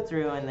 so you go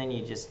through, and then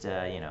you just,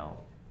 you know,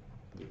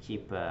 you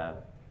keep a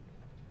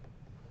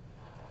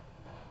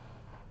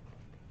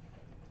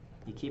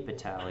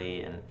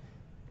tally, and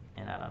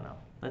I don't know.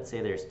 Let's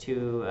say there's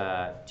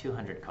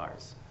 200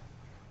 cars.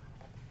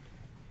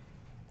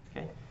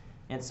 Okay,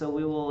 and so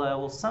we will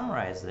we'll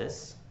summarize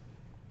this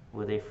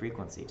with a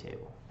frequency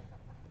table.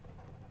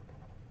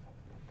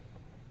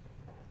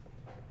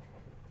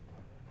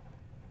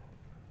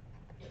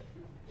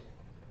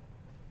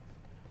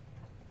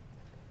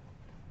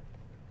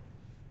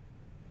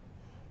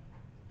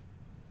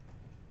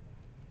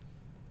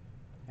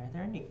 Are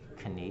there any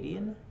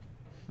Canadian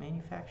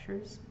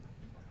manufacturers?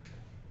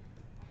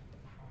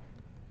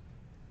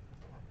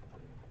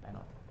 I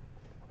don't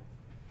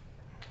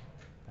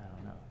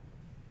know.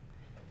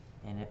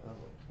 And if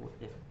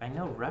I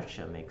know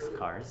Russia makes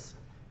cars,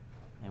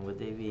 and would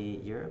they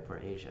be Europe or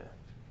Asia?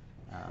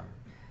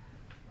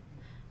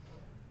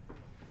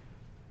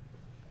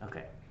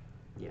 Okay,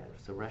 yeah.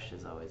 So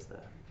Russia's always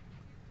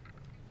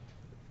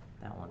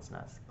that one's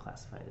not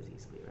classified as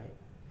easily, right?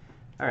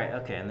 All right.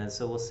 Okay, and then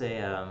so we'll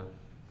say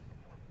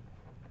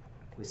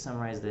we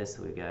summarize this.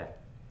 So we got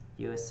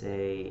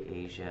USA,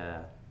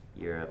 Asia,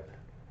 Europe,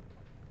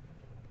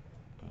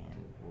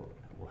 and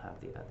we'll have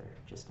the other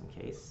just in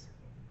case.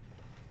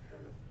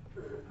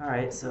 All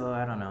right, so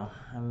I don't know.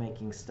 I'm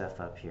making stuff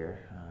up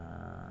here.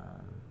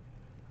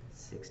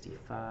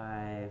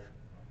 65,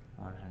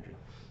 100,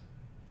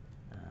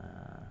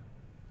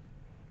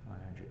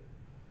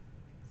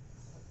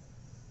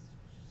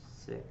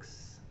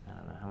 106. I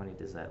don't know. How many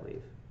does that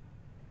leave?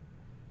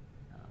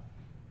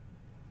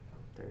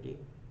 30?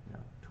 No,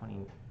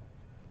 20,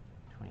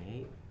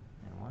 28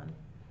 and 1?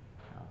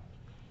 Oh,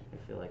 I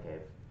feel like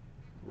I've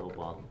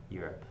lowballed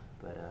Europe,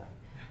 but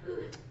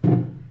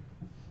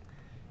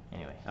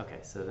anyway, okay,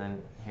 so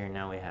then here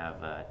now we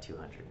have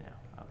 200 now,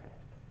 okay.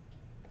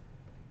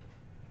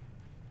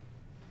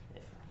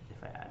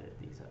 If I added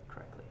these up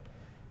correctly.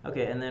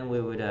 Okay, and then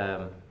we would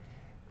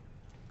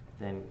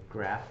then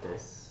graph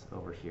this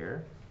over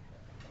here.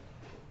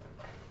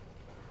 Let's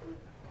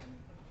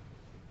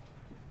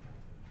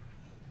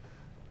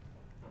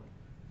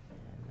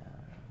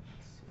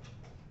see.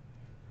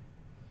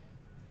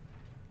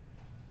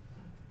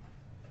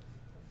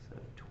 So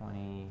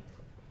 20,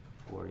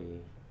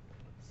 40,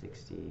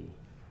 60,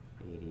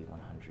 80,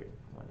 100,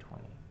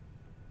 120.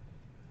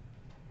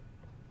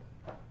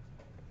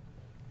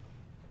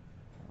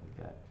 And we've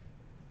got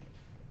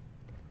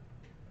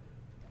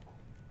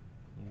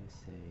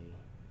USA,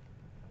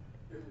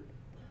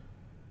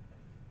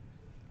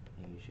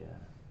 Asia,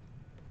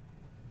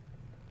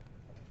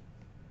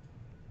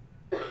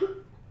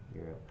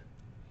 Europe.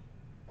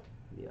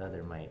 The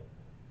other might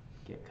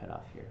get cut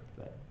off here,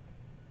 but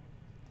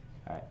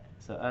all right.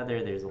 So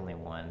other, there's only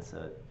one,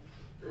 so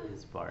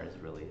this bar is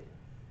really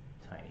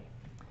tiny.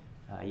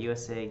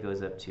 USA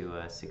goes up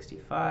to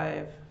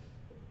 65.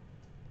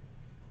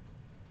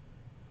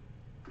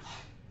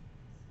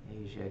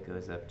 Asia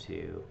goes up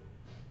to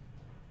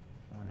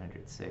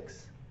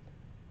 106.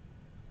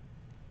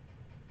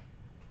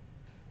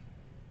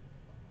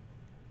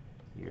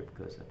 Europe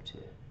goes up to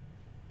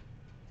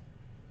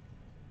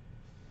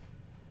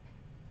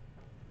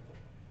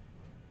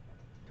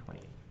 20.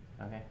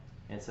 Okay,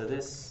 and so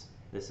this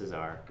is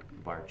our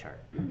bar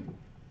chart.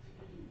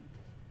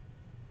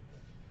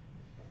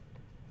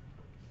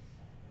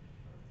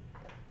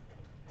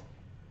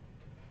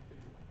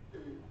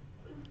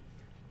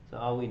 So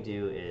all we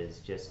do is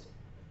just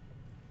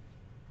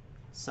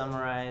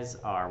summarize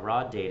our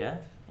raw data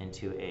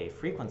into a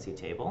frequency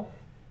table,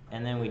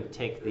 and then we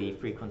take the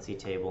frequency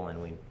table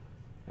and we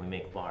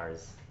make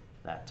bars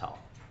that tall.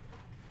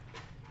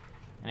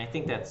 And I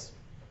think that's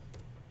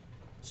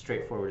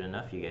straightforward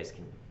enough. You guys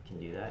can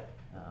do that.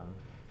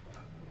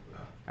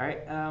 All right.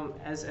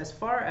 As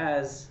far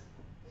as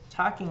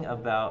talking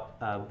about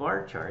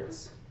bar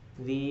charts,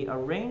 the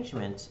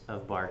arrangement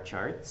of bar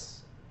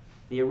charts,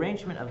 the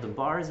arrangement of the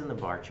bars in the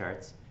bar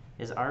charts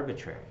is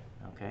arbitrary.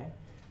 Okay.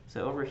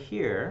 So over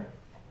here,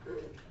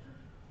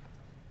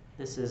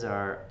 this is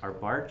our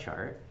bar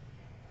chart,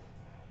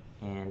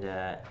 and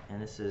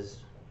this is,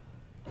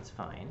 it's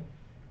fine.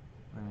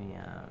 Let me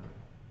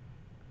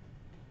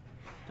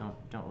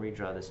don't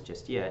redraw this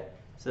just yet.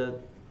 So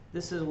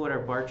this is what our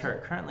bar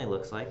chart currently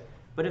looks like.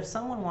 But if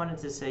someone wanted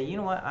to say, you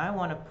know what, I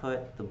want to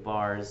put the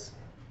bars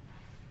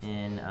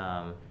in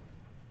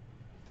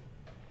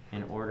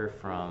order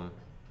from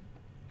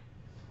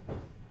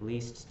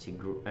least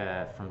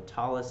to from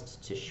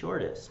tallest to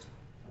shortest,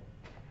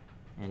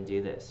 and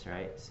do this,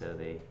 right? So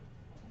they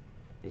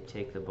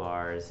take the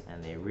bars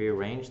and they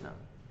rearrange them.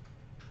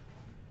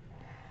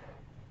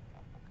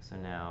 So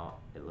now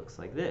it looks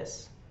like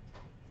this.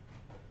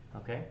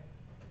 Okay?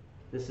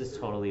 This is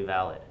totally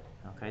valid.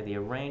 Okay? The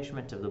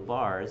arrangement of the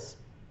bars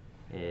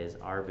is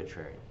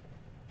arbitrary.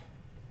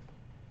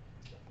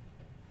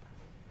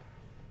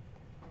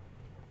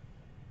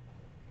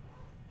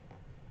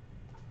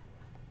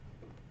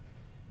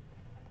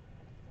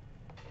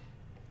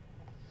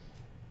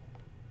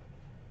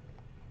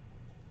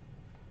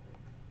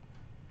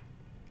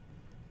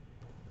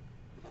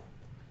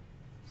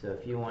 So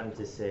if you wanted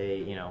to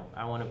say, you know,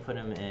 I want to put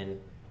them in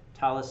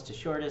tallest to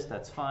shortest,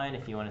 that's fine.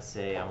 If you want to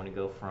say, I want to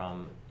go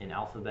from in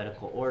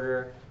alphabetical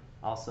order,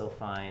 also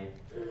fine.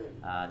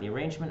 The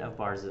arrangement of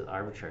bars is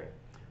arbitrary.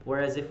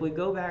 Whereas if we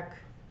go back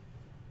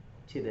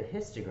to the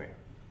histogram,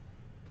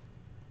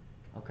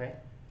 okay,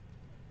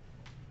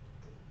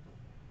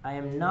 I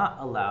am not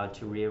allowed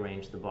to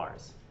rearrange the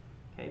bars,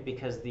 okay,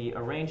 because the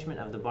arrangement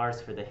of the bars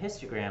for the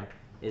histogram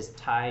is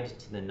tied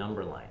to the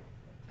number line.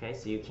 Okay,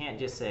 so you can't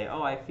just say,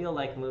 oh, I feel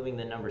like moving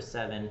the number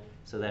 7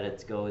 so that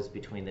it goes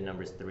between the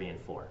numbers 3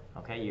 and 4.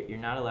 Okay, you're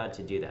not allowed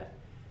to do that.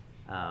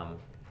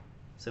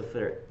 So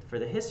for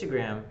the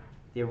histogram,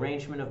 the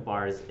arrangement of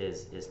bars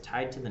is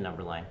tied to the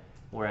number line,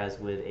 whereas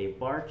with a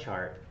bar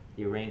chart,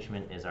 the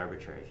arrangement is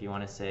arbitrary. If you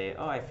want to say,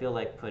 oh, I feel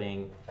like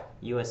putting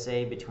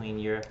USA between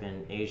Europe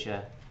and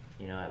Asia,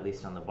 you know, at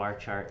least on the bar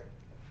chart,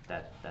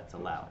 that's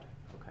allowed.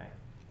 Okay.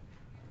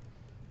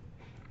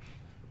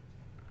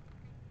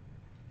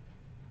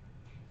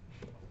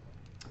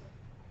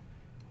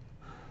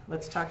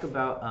 Let's talk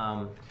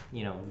about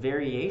you know,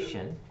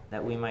 variation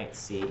that we might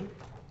see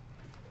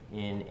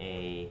in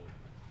a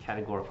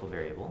categorical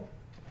variable.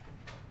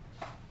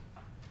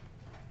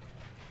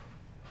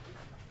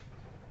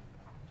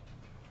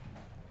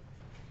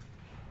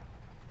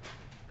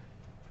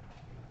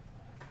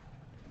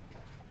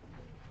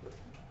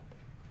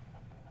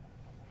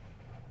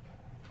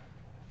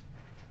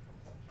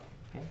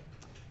 Okay.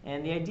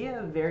 And the idea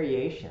of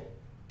variation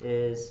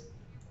is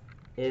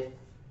if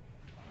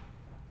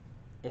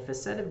a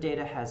set of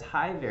data has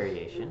high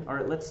variation, or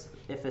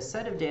if a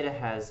set of data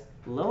has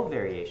low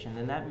variation,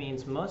 then that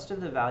means most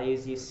of the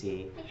values you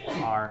see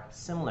are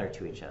similar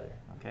to each other,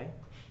 okay?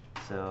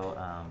 So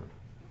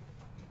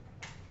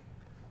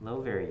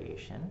low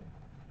variation,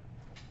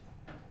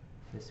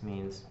 this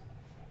means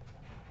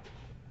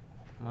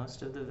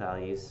most of the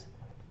values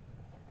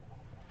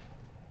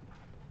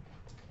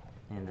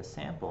in the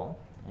sample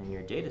in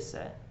your data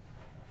set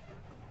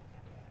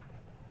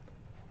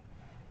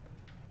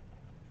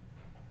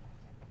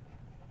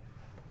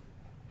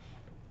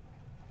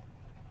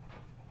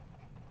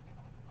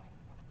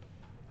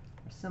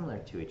similar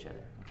to each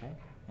other, okay?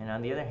 And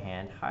on the other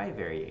hand, high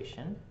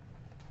variation,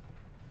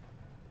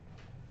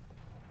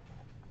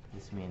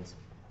 this means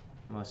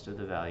most of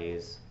the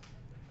values,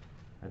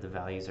 or the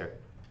values are,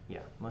 yeah,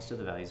 most of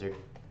the values are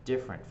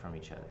different from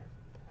each other.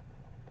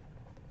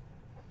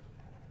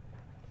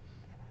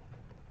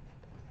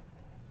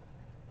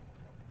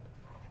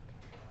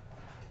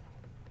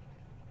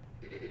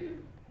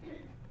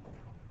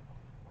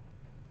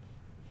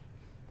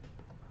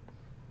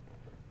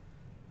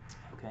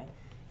 Okay,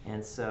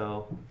 and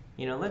so,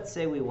 you know, let's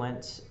say we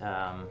went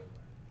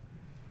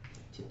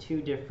to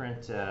 2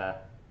 different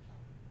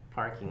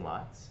parking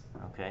lots,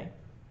 okay,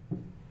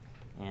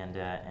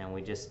 and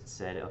we just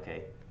said,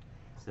 okay,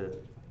 so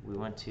we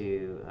went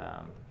to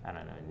I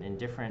don't know, in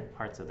different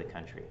parts of the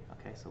country,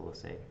 okay, so we'll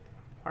say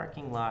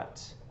parking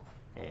lot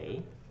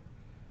A,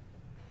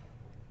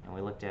 and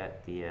we looked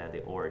at the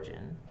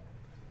origin,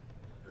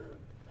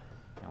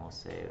 And we'll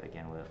say,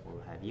 again,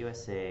 we'll have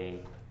USA,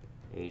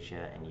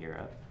 Asia, and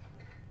Europe.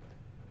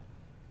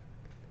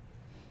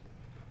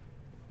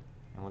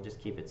 And we'll just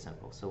keep it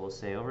simple. So we'll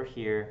say over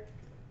here,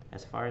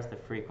 as far as the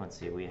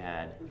frequency, we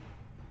had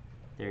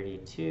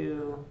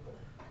 32,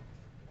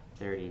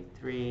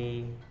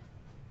 33,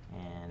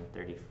 and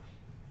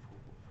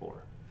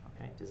 34.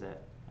 Okay, does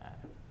that,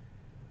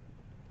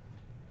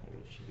 maybe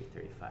it should be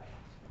 35.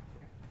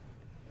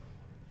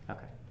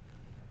 Okay.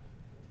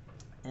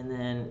 And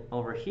then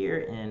over here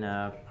in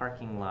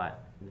parking lot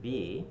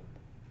B,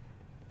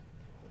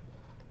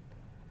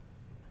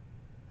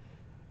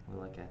 we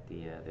look at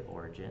the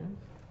origin.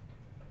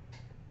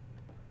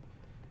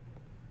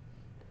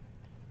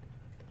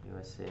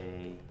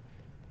 USA,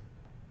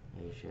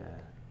 Asia,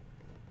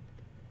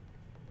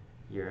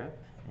 Europe,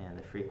 and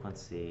the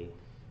frequency,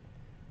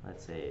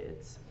 let's say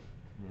it's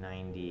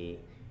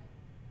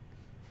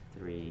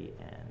 93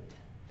 and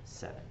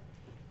 7.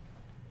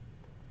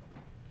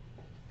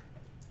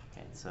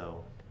 Okay,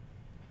 so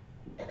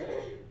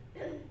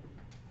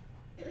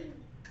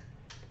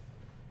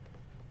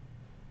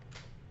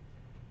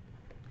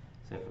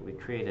if we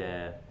create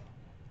a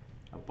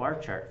bar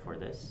chart for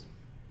this,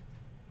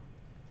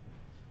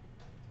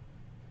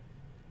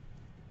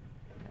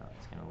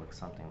 it's going to look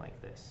something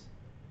like this.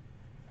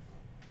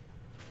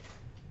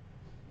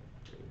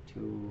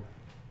 32,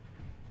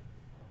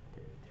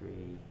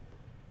 33,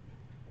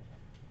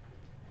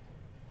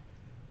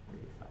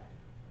 35.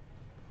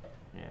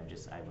 Yeah, I'm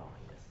just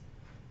eyeballing this.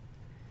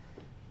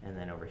 And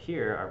then over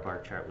here, our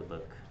bar chart would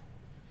look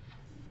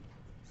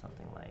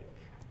something like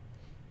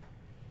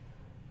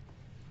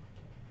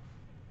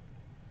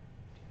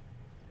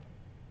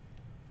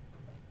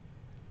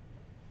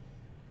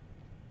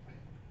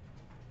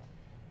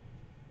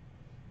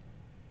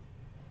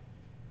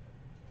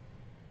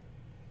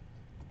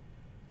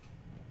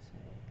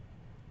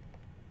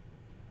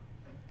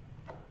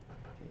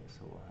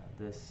so we'll have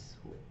this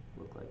will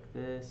look like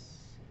this,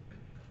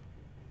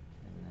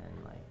 and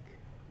then like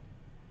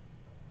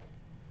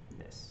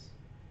this.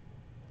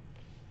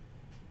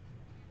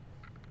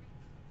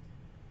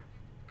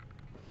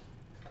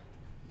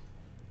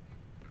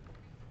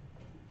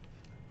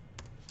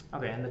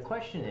 Okay, and the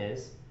question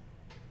is,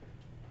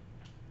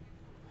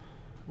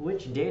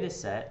 which data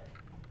set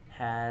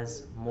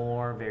has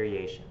more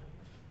variation?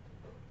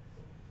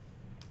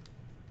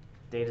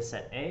 Data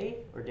set A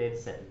or data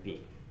set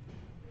B?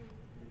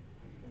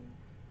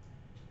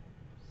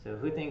 So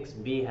who thinks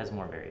B has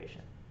more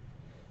variation?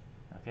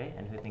 Okay,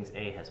 and who thinks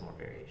A has more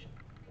variation?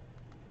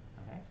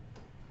 Okay,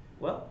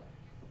 well,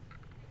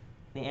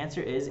 the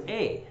answer is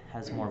A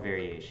has more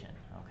variation.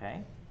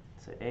 Okay,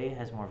 so A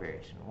has more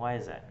variation. Why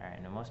is that? All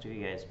right, now most of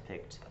you guys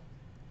picked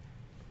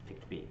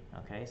B.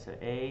 Okay, so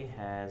A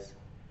has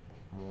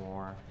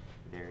more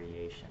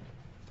variation.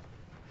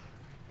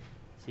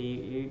 So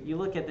you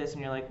look at this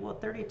and you're like, well,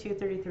 32,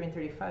 33, and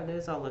 35,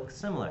 those all look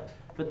similar.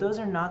 But those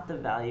are not the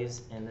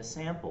values in the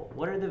sample.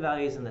 What are the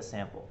values in the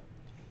sample?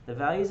 The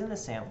values in the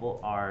sample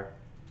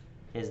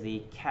is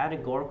the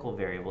categorical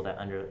variable that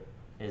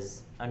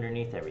is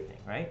underneath everything,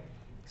 right?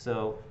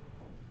 So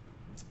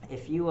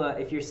if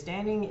you're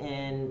standing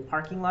in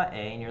parking lot A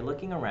and you're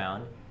looking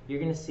around, you're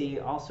going to see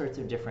all sorts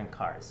of different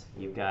cars.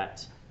 You've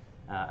got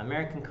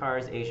American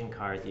cars, Asian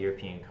cars,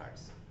 European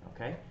cars.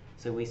 Okay,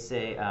 so we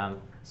say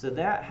so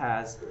that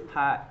has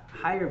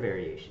higher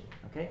variation.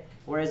 Okay,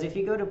 whereas if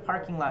you go to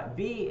parking lot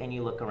B and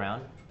you look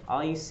around,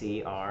 all you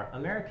see are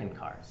American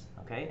cars.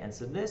 Okay, and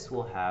so this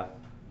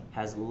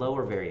has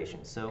lower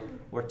variation. So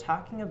we're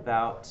talking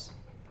about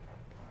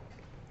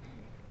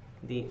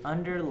the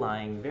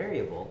underlying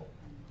variable,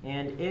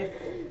 and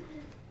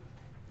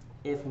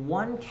if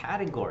one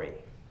category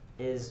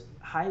is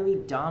highly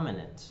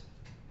dominant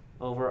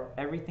over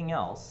everything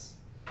else,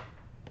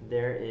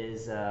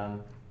 there's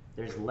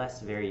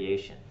less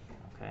variation.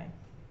 Okay.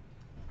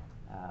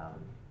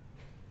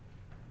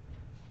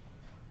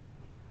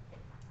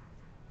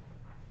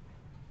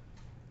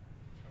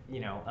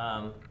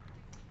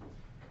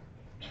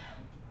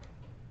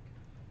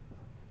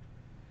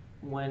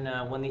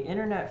 When the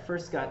internet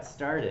first got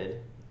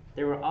started,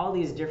 there were all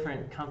these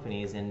different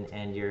companies,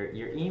 and your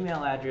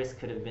email address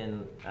could have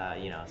been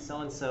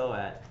so-and-so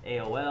at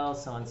AOL,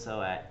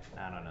 so-and-so at,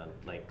 I don't know,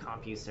 like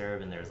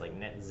CompuServe, and there's like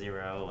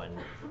NetZero, and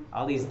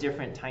all these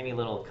different tiny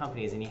little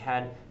companies, and you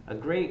had a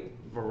great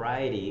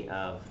variety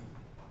of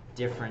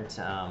different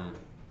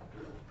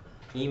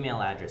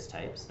email address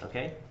types.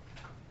 Okay,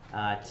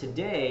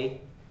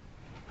 today,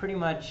 pretty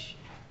much,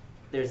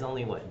 there's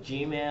only what,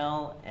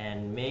 Gmail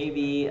and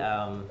maybe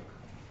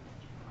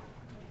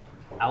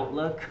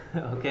Outlook,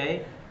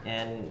 okay?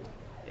 And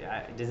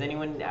does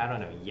anyone, I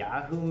don't know,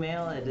 Yahoo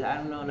Mail? I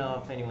don't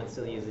know if anyone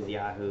still uses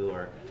Yahoo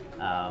or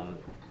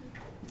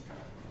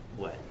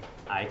what,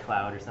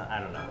 iCloud or something, I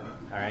don't know,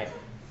 all right?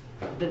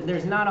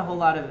 There's not a whole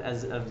lot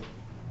of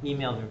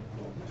email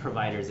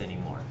providers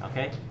anymore,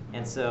 okay?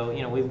 And so,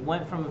 we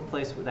went from a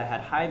place that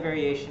had high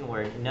variation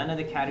where none of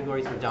the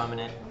categories were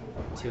dominant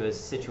to a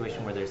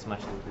situation where there's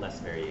much less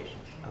variation,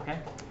 okay?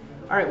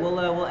 All right,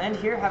 we'll end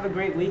here. Have a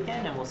great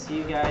weekend, and we'll see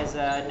you guys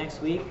next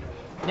week.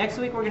 Next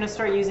week, we're going to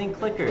start using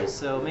clickers,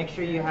 so make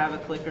sure you have a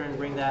clicker and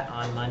bring that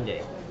on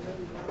Monday.